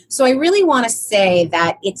 So I really want to say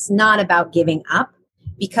that it's not about giving up.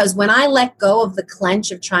 because when I let go of the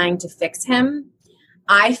clench of trying to fix him,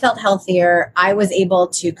 I felt healthier. I was able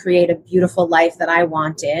to create a beautiful life that I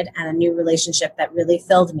wanted and a new relationship that really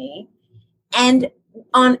filled me. And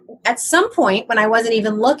at some point when I wasn't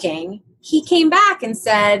even looking, he came back and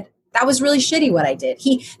said, that was really shitty what I did.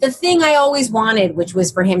 The thing I always wanted, which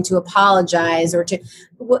was for him to apologize or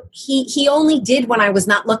he only did when I was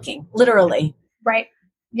not looking, literally. Right.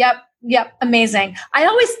 Yep. Amazing. I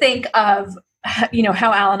always think of,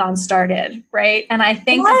 how Al-Anon started, right? And I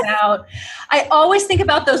always think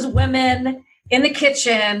about those women in the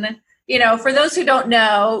kitchen. For those who don't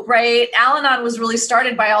know, right, Al-Anon was really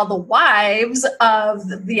started by all the wives of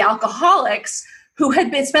the alcoholics who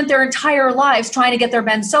had spent their entire lives trying to get their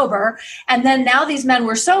men sober. And then now these men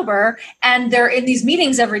were sober and they're in these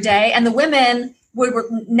meetings every day. And the women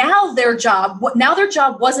now their job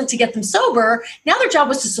wasn't to get them sober. Now their job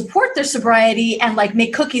was to support their sobriety and like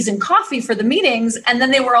make cookies and coffee for the meetings. And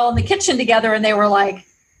then they were all in the kitchen together and they were like,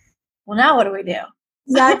 well, now what do we do?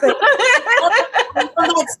 Exactly.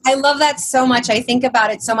 I love that so much. I think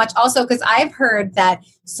about it so much also because I've heard that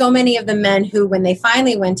so many of the men who, when they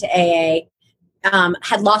finally went to AA,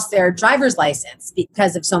 had lost their driver's license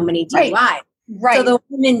because of so many DUI. Right. So the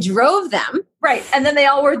women drove them. Right. And then they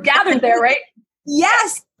all were gathered there, right?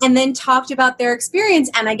 Yes. And then talked about their experience.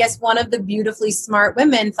 And I guess one of the beautifully smart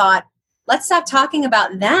women thought, let's stop talking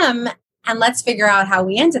about them and let's figure out how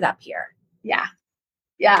we ended up here. Yeah.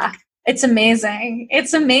 Yeah. It's amazing.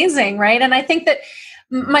 It's amazing. Right. And I think that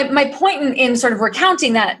my point in sort of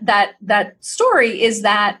recounting that story is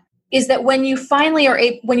that when you finally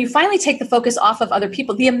take the focus off of other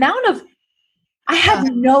people, the amount of, I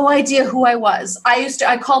had no idea who I was.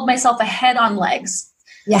 I called myself a head on legs.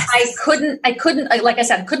 Yes. I couldn't, like I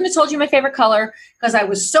said, I couldn't have told you my favorite color because I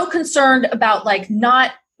was so concerned about like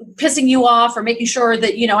not pissing you off or making sure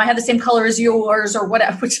that, I had the same color as yours or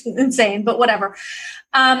whatever, which is insane, but whatever.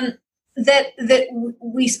 That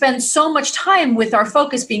we spend so much time with our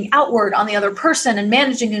focus being outward on the other person and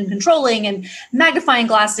managing and controlling and magnifying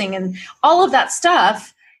glassing and all of that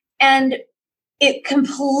stuff. And it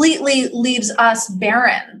completely leaves us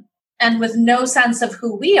barren and with no sense of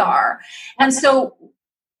who we are. And so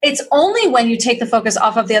it's only when you take the focus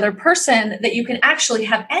off of the other person that you can actually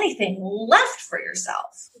have anything left for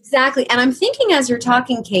yourself. Exactly. And I'm thinking as you're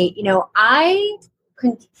talking, Kate, I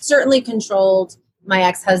certainly controlled my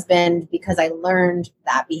ex-husband because I learned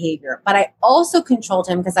that behavior, but I also controlled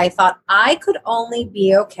him because I thought I could only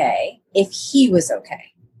be okay if he was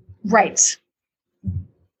okay. Right.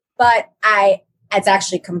 But it's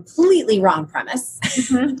actually completely wrong premise.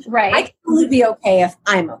 Mm-hmm. Right. I can only be okay if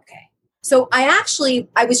I'm okay. So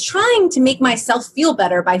I was trying to make myself feel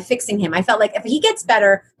better by fixing him. I felt like if he gets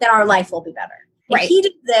better, then our life will be better. If he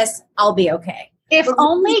did this, I'll be okay. If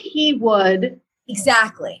only he would.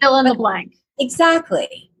 Exactly. Fill in the blank.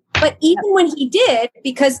 Exactly. But even when he did,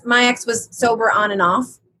 because my ex was sober on and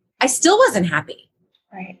off, I still wasn't happy.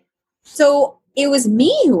 Right. So it was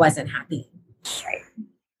me who wasn't happy. Right.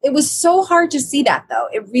 It was so hard to see that, though.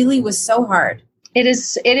 It really was so hard. It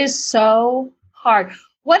is so hard.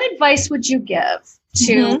 What advice would you give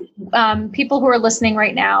to people who are listening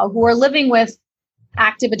right now, who are living with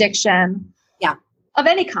active addiction Yeah. of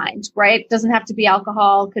any kind, right? Doesn't have to be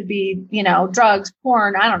alcohol, could be, drugs,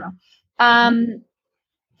 porn, I don't know.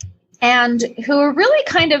 And who are really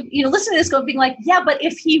kind of, listening to this being like, yeah, but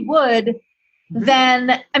if he would,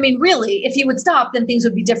 then, really, if he would stop, then things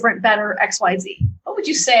would be different, better, X, Y, Z. What would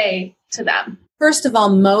you say to them? First of all,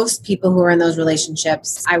 most people who are in those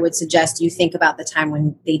relationships, I would suggest you think about the time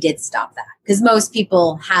when they did stop that. Because most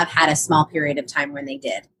people have had a small period of time when they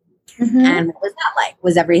did. Mm-hmm. And what was that like?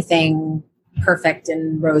 Was everything perfect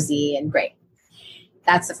and rosy and great?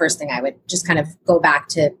 That's the first thing I would just kind of go back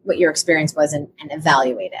to what your experience was and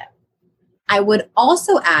evaluate it. I would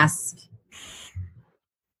also ask,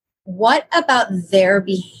 what about their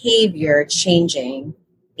behavior changing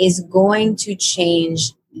is going to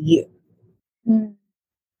change you? Mm.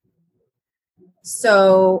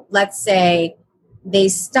 So let's say they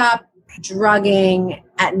stop drugging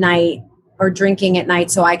at night or drinking at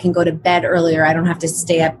night so I can go to bed earlier. I don't have to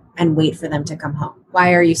stay up and wait for them to come home.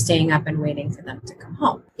 Why are you staying up and waiting for them to come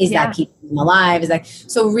home? Is that keeping them alive? Is that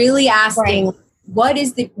so really asking what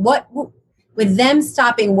with them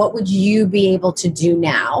stopping, what would you be able to do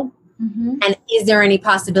now? Mm-hmm. And is there any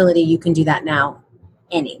possibility you can do that now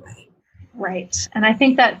anyway? Right. And I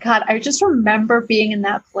think that, God, I just remember being in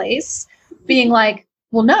that place, being like,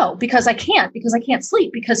 well, no, because I can't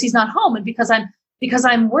sleep, because he's not home, and because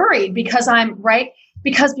I'm worried, because I'm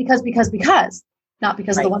because, not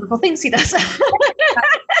because of the wonderful things he does.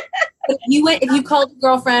 if you called a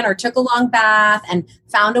girlfriend or took a long bath and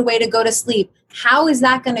found a way to go to sleep, how is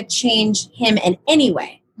that going to change him in any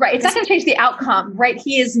way? Right. It's not going to change the outcome, right?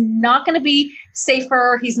 He is not going to be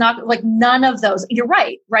safer. He's not like none of those. You're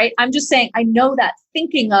right. Right. I'm just saying, I know that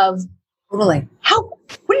thinking of totally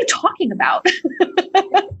what are you talking about?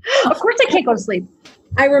 Of course I can't go to sleep.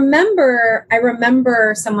 I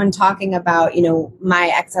remember someone talking about,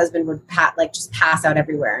 my ex-husband would just pass out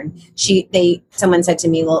everywhere. And someone said to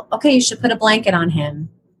me, well, okay, you should put a blanket on him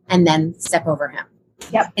and then step over him.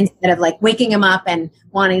 Yep. Instead of like waking him up and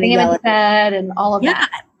wanting to yell at bed and all of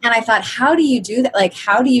that. And I thought, how do you do that? Like,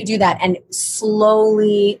 how do you do that? And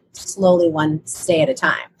slowly, one stay at a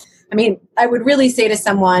time. I mean, I would really say to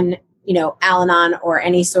someone, Al-Anon or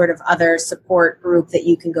any sort of other support group that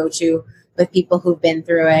you can go to with people who've been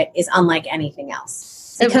through it is unlike anything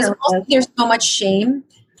else. Because also there's so much shame.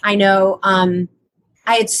 I know I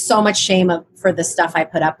had so much shame for the stuff I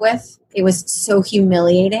put up with. It was so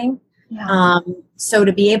humiliating. Yeah. So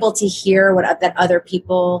to be able to hear that other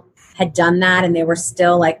people had done that and they were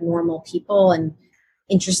still like normal people and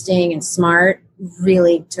interesting and smart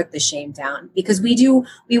really took the shame down, because we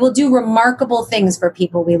will do remarkable things for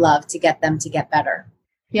people we love to get them to get better.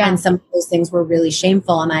 Yeah. And some of those things were really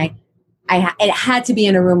shameful. And it had to be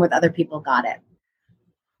in a room with other people got it.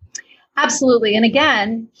 Absolutely. And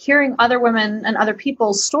again, hearing other women and other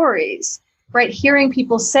people's stories, right? Hearing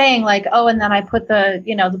people saying like, oh, and then I put the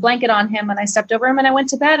blanket on him and I stepped over him and I went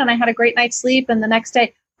to bed and I had a great night's sleep. And the next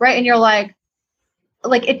day, right. And you're like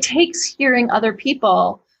it takes hearing other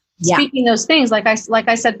people speaking those things. Like I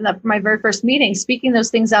said in my very first meeting, speaking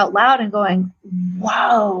those things out loud and going,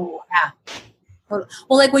 whoa. Yeah. Well,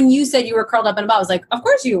 like when you said you were curled up in a ball, I was like, of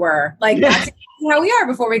course you were. Like, that's how we are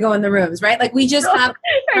before we go in the rooms, right? Like we just have.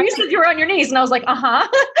 You said you were on your knees, and I was like,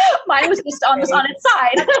 Mine was just on its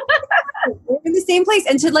side. We're in the same place,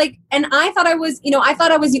 and I thought I was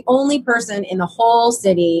the only person in the whole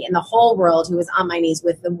city, in the whole world, who was on my knees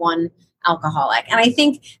with the one alcoholic. And I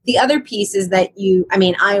think the other piece is that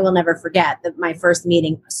I will never forget that my first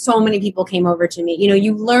meeting, so many people came over to me.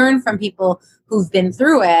 You learn from people who've been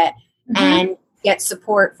through it and get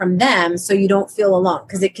support from them so you don't feel alone,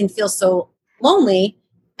 because it can feel so lonely.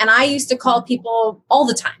 And I used to call people all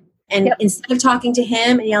the time. And instead of talking to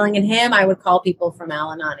him and yelling at him, I would call people from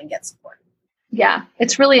Al-Anon and get support. Yeah,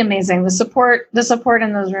 it's really amazing. The support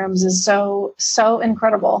in those rooms is so, so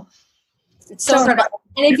incredible. It's so incredible.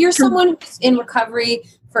 And if you're someone who's in recovery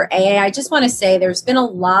for AA, I just want to say there's been a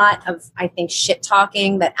lot of, I think, shit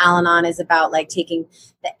talking that Al-Anon is about, like taking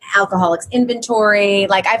the alcoholics inventory.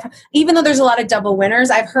 Like even though there's a lot of double winners,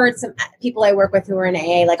 I've heard some people I work with who are in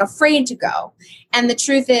AA, like afraid to go. And the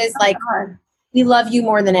truth is we love you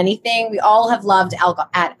more than anything. We all have loved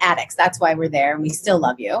addicts. That's why we're there. And we still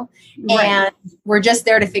love you. Right. And we're just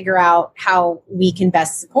there to figure out how we can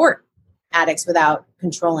best support addicts without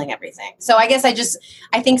controlling everything. So I guess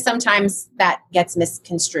I think sometimes that gets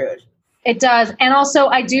misconstrued. It does. And also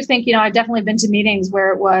I do think, I've definitely been to meetings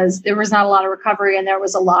where there was not a lot of recovery and there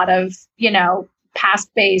was a lot of,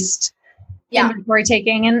 past-based inventory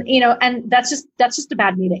taking. And, and that's just a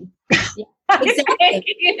bad meeting. Yeah,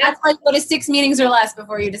 exactly. That's why you go to 6 meetings or less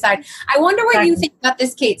before you decide. I wonder what you think about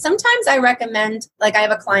this, Kate. Sometimes I recommend, like I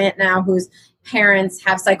have a client now whose parents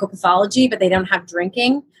have psychopathology, but they don't have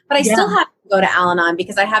drinking. But I still have to go to Al-Anon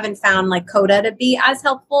because I haven't found like CODA to be as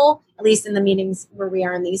helpful, at least in the meetings where we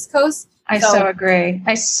are on the East Coast. I so agree.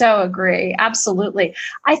 Absolutely.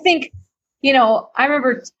 I think, I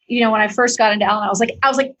remember, when I first got into Al-Anon, I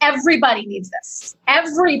was like, everybody needs this.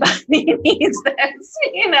 Everybody needs this.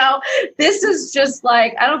 This is just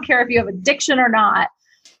like, I don't care if you have addiction or not.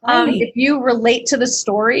 If you relate to the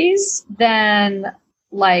stories, then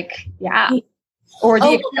or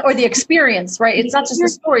the experience, right? It's not just the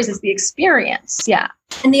stories, it's the experience. Yeah.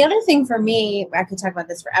 And the other thing for me, I could talk about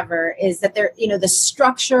this forever, is that the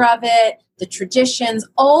structure of it, the traditions,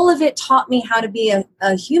 all of it taught me how to be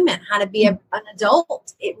a human, how to be an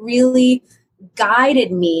adult. It really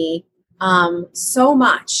guided me so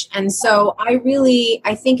much. And so I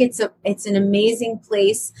think it's an amazing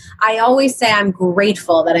place. I always say I'm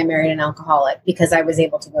grateful that I married an alcoholic, because I was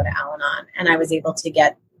able to go to Al-Anon and I was able to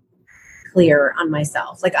get clear on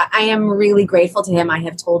myself. Like I am really grateful to him. I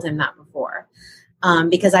have told him that before,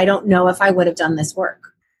 because I don't know if I would have done this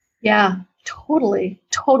work. Yeah, totally.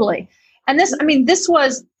 And this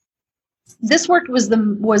work was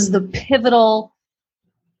the pivotal,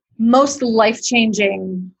 most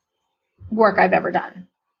life-changing work I've ever done.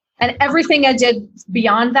 And everything I did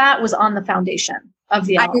beyond that was on the foundation of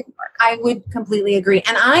the work. I would completely agree.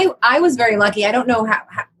 And I was very lucky. I don't know how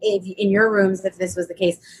if in your rooms, if this was the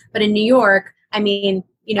case, but in New York,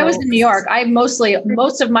 I was in New York.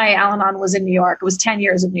 Most of my Al-Anon was in New York. It was 10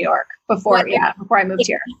 years of New York before I moved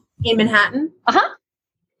here. In Manhattan? Uh-huh.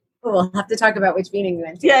 Oh, we'll have to talk about which meeting you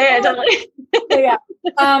went to. Yeah, totally. Yeah.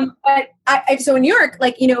 But so in New York,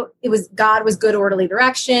 it was God was good, orderly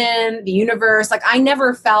direction, the universe.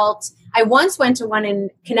 I once went to one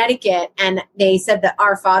in Connecticut and they said the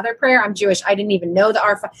Our Father prayer. I'm Jewish. I didn't even know the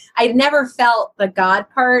Our Father. I never felt the God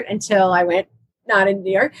part until I went, not in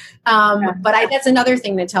New York. But that's another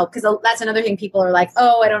thing to tell, because that's another thing people are like,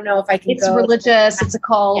 oh, I don't know if I can go. It's religious. It's a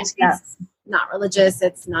cult. Yeah. It's not religious.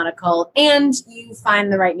 It's not a cult. And you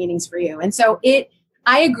find the right meanings for you. And so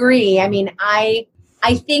I agree. I mean, I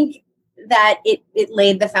think that it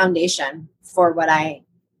laid the foundation for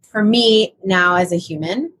for me now as a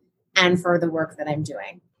human and for the work that I'm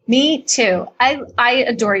doing. Me too. I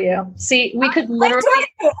adore you. See, we could literally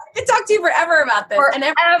I could talk to you forever about this.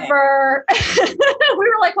 Forever. We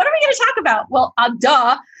were like, what are we going to talk about? Well,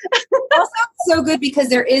 duh. Also, so good because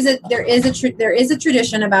there is a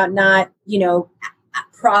tradition about not,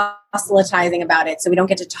 proselytizing about it. So we don't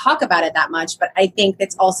get to talk about it that much. But I think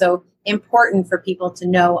it's also important for people to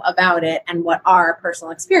know about it and what our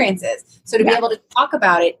personal experience is. So to be able to talk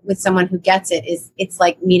about it with someone who gets it it's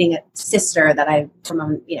like meeting a sister that I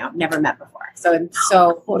never met before. So I'm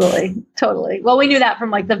so totally. Well, we knew that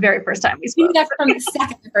from the very first time we spoke. We knew that from the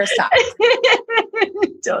first time.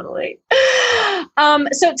 Totally.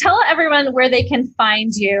 So tell everyone where they can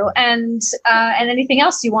find you and anything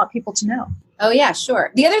else you want people to know. Oh yeah,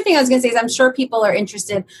 sure. The other thing I was going to say is I'm sure people are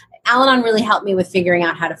interested. Al-Anon really helped me with figuring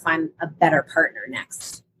out how to find a better partner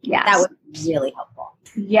next. Yes. That would be really helpful.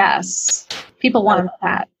 Yes. People want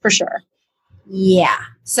that for sure. Yeah.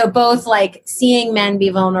 So both seeing men be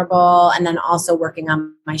vulnerable and then also working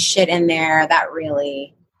on my shit in there, that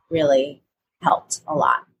really, really helped a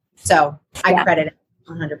lot. So I credit it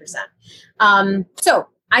 100%. So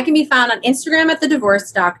I can be found on Instagram at The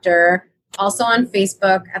Divorce Doctor, also on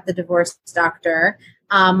Facebook at The Divorce Doctor.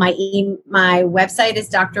 My website is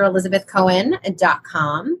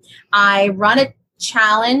drelizabethcohen.com. I run a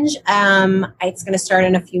challenge. It's going to start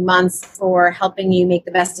in a few months for helping you make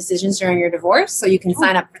the best decisions during your divorce. So you can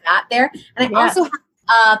sign up for that there. And I also have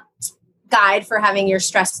a guide for having a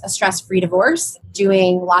stress-free divorce,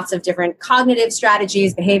 doing lots of different cognitive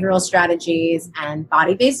strategies, behavioral strategies, and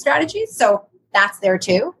body-based strategies. So that's there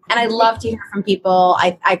too. And I love to hear from people.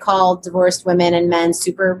 I call divorced women and men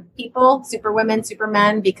super people, super women, super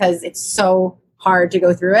men, because it's so hard to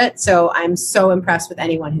go through it. So I'm so impressed with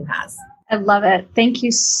anyone who has. I love it. Thank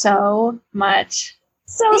you so much.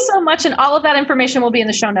 So much. And all of that information will be in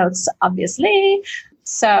the show notes, obviously.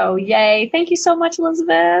 So yay. Thank you so much,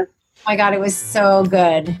 Elizabeth. Oh my God, it was so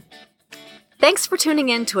good. Thanks for tuning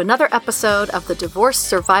in to another episode of the Divorce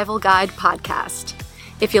Survival Guide podcast.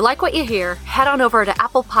 If you like what you hear, head on over to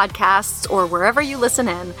Apple Podcasts or wherever you listen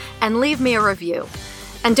in and leave me a review.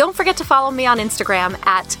 And don't forget to follow me on Instagram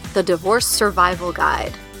at The Divorce Survival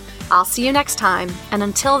Guide. I'll see you next time, and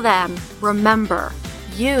until then, remember,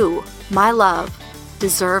 you, my love,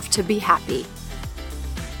 deserve to be happy.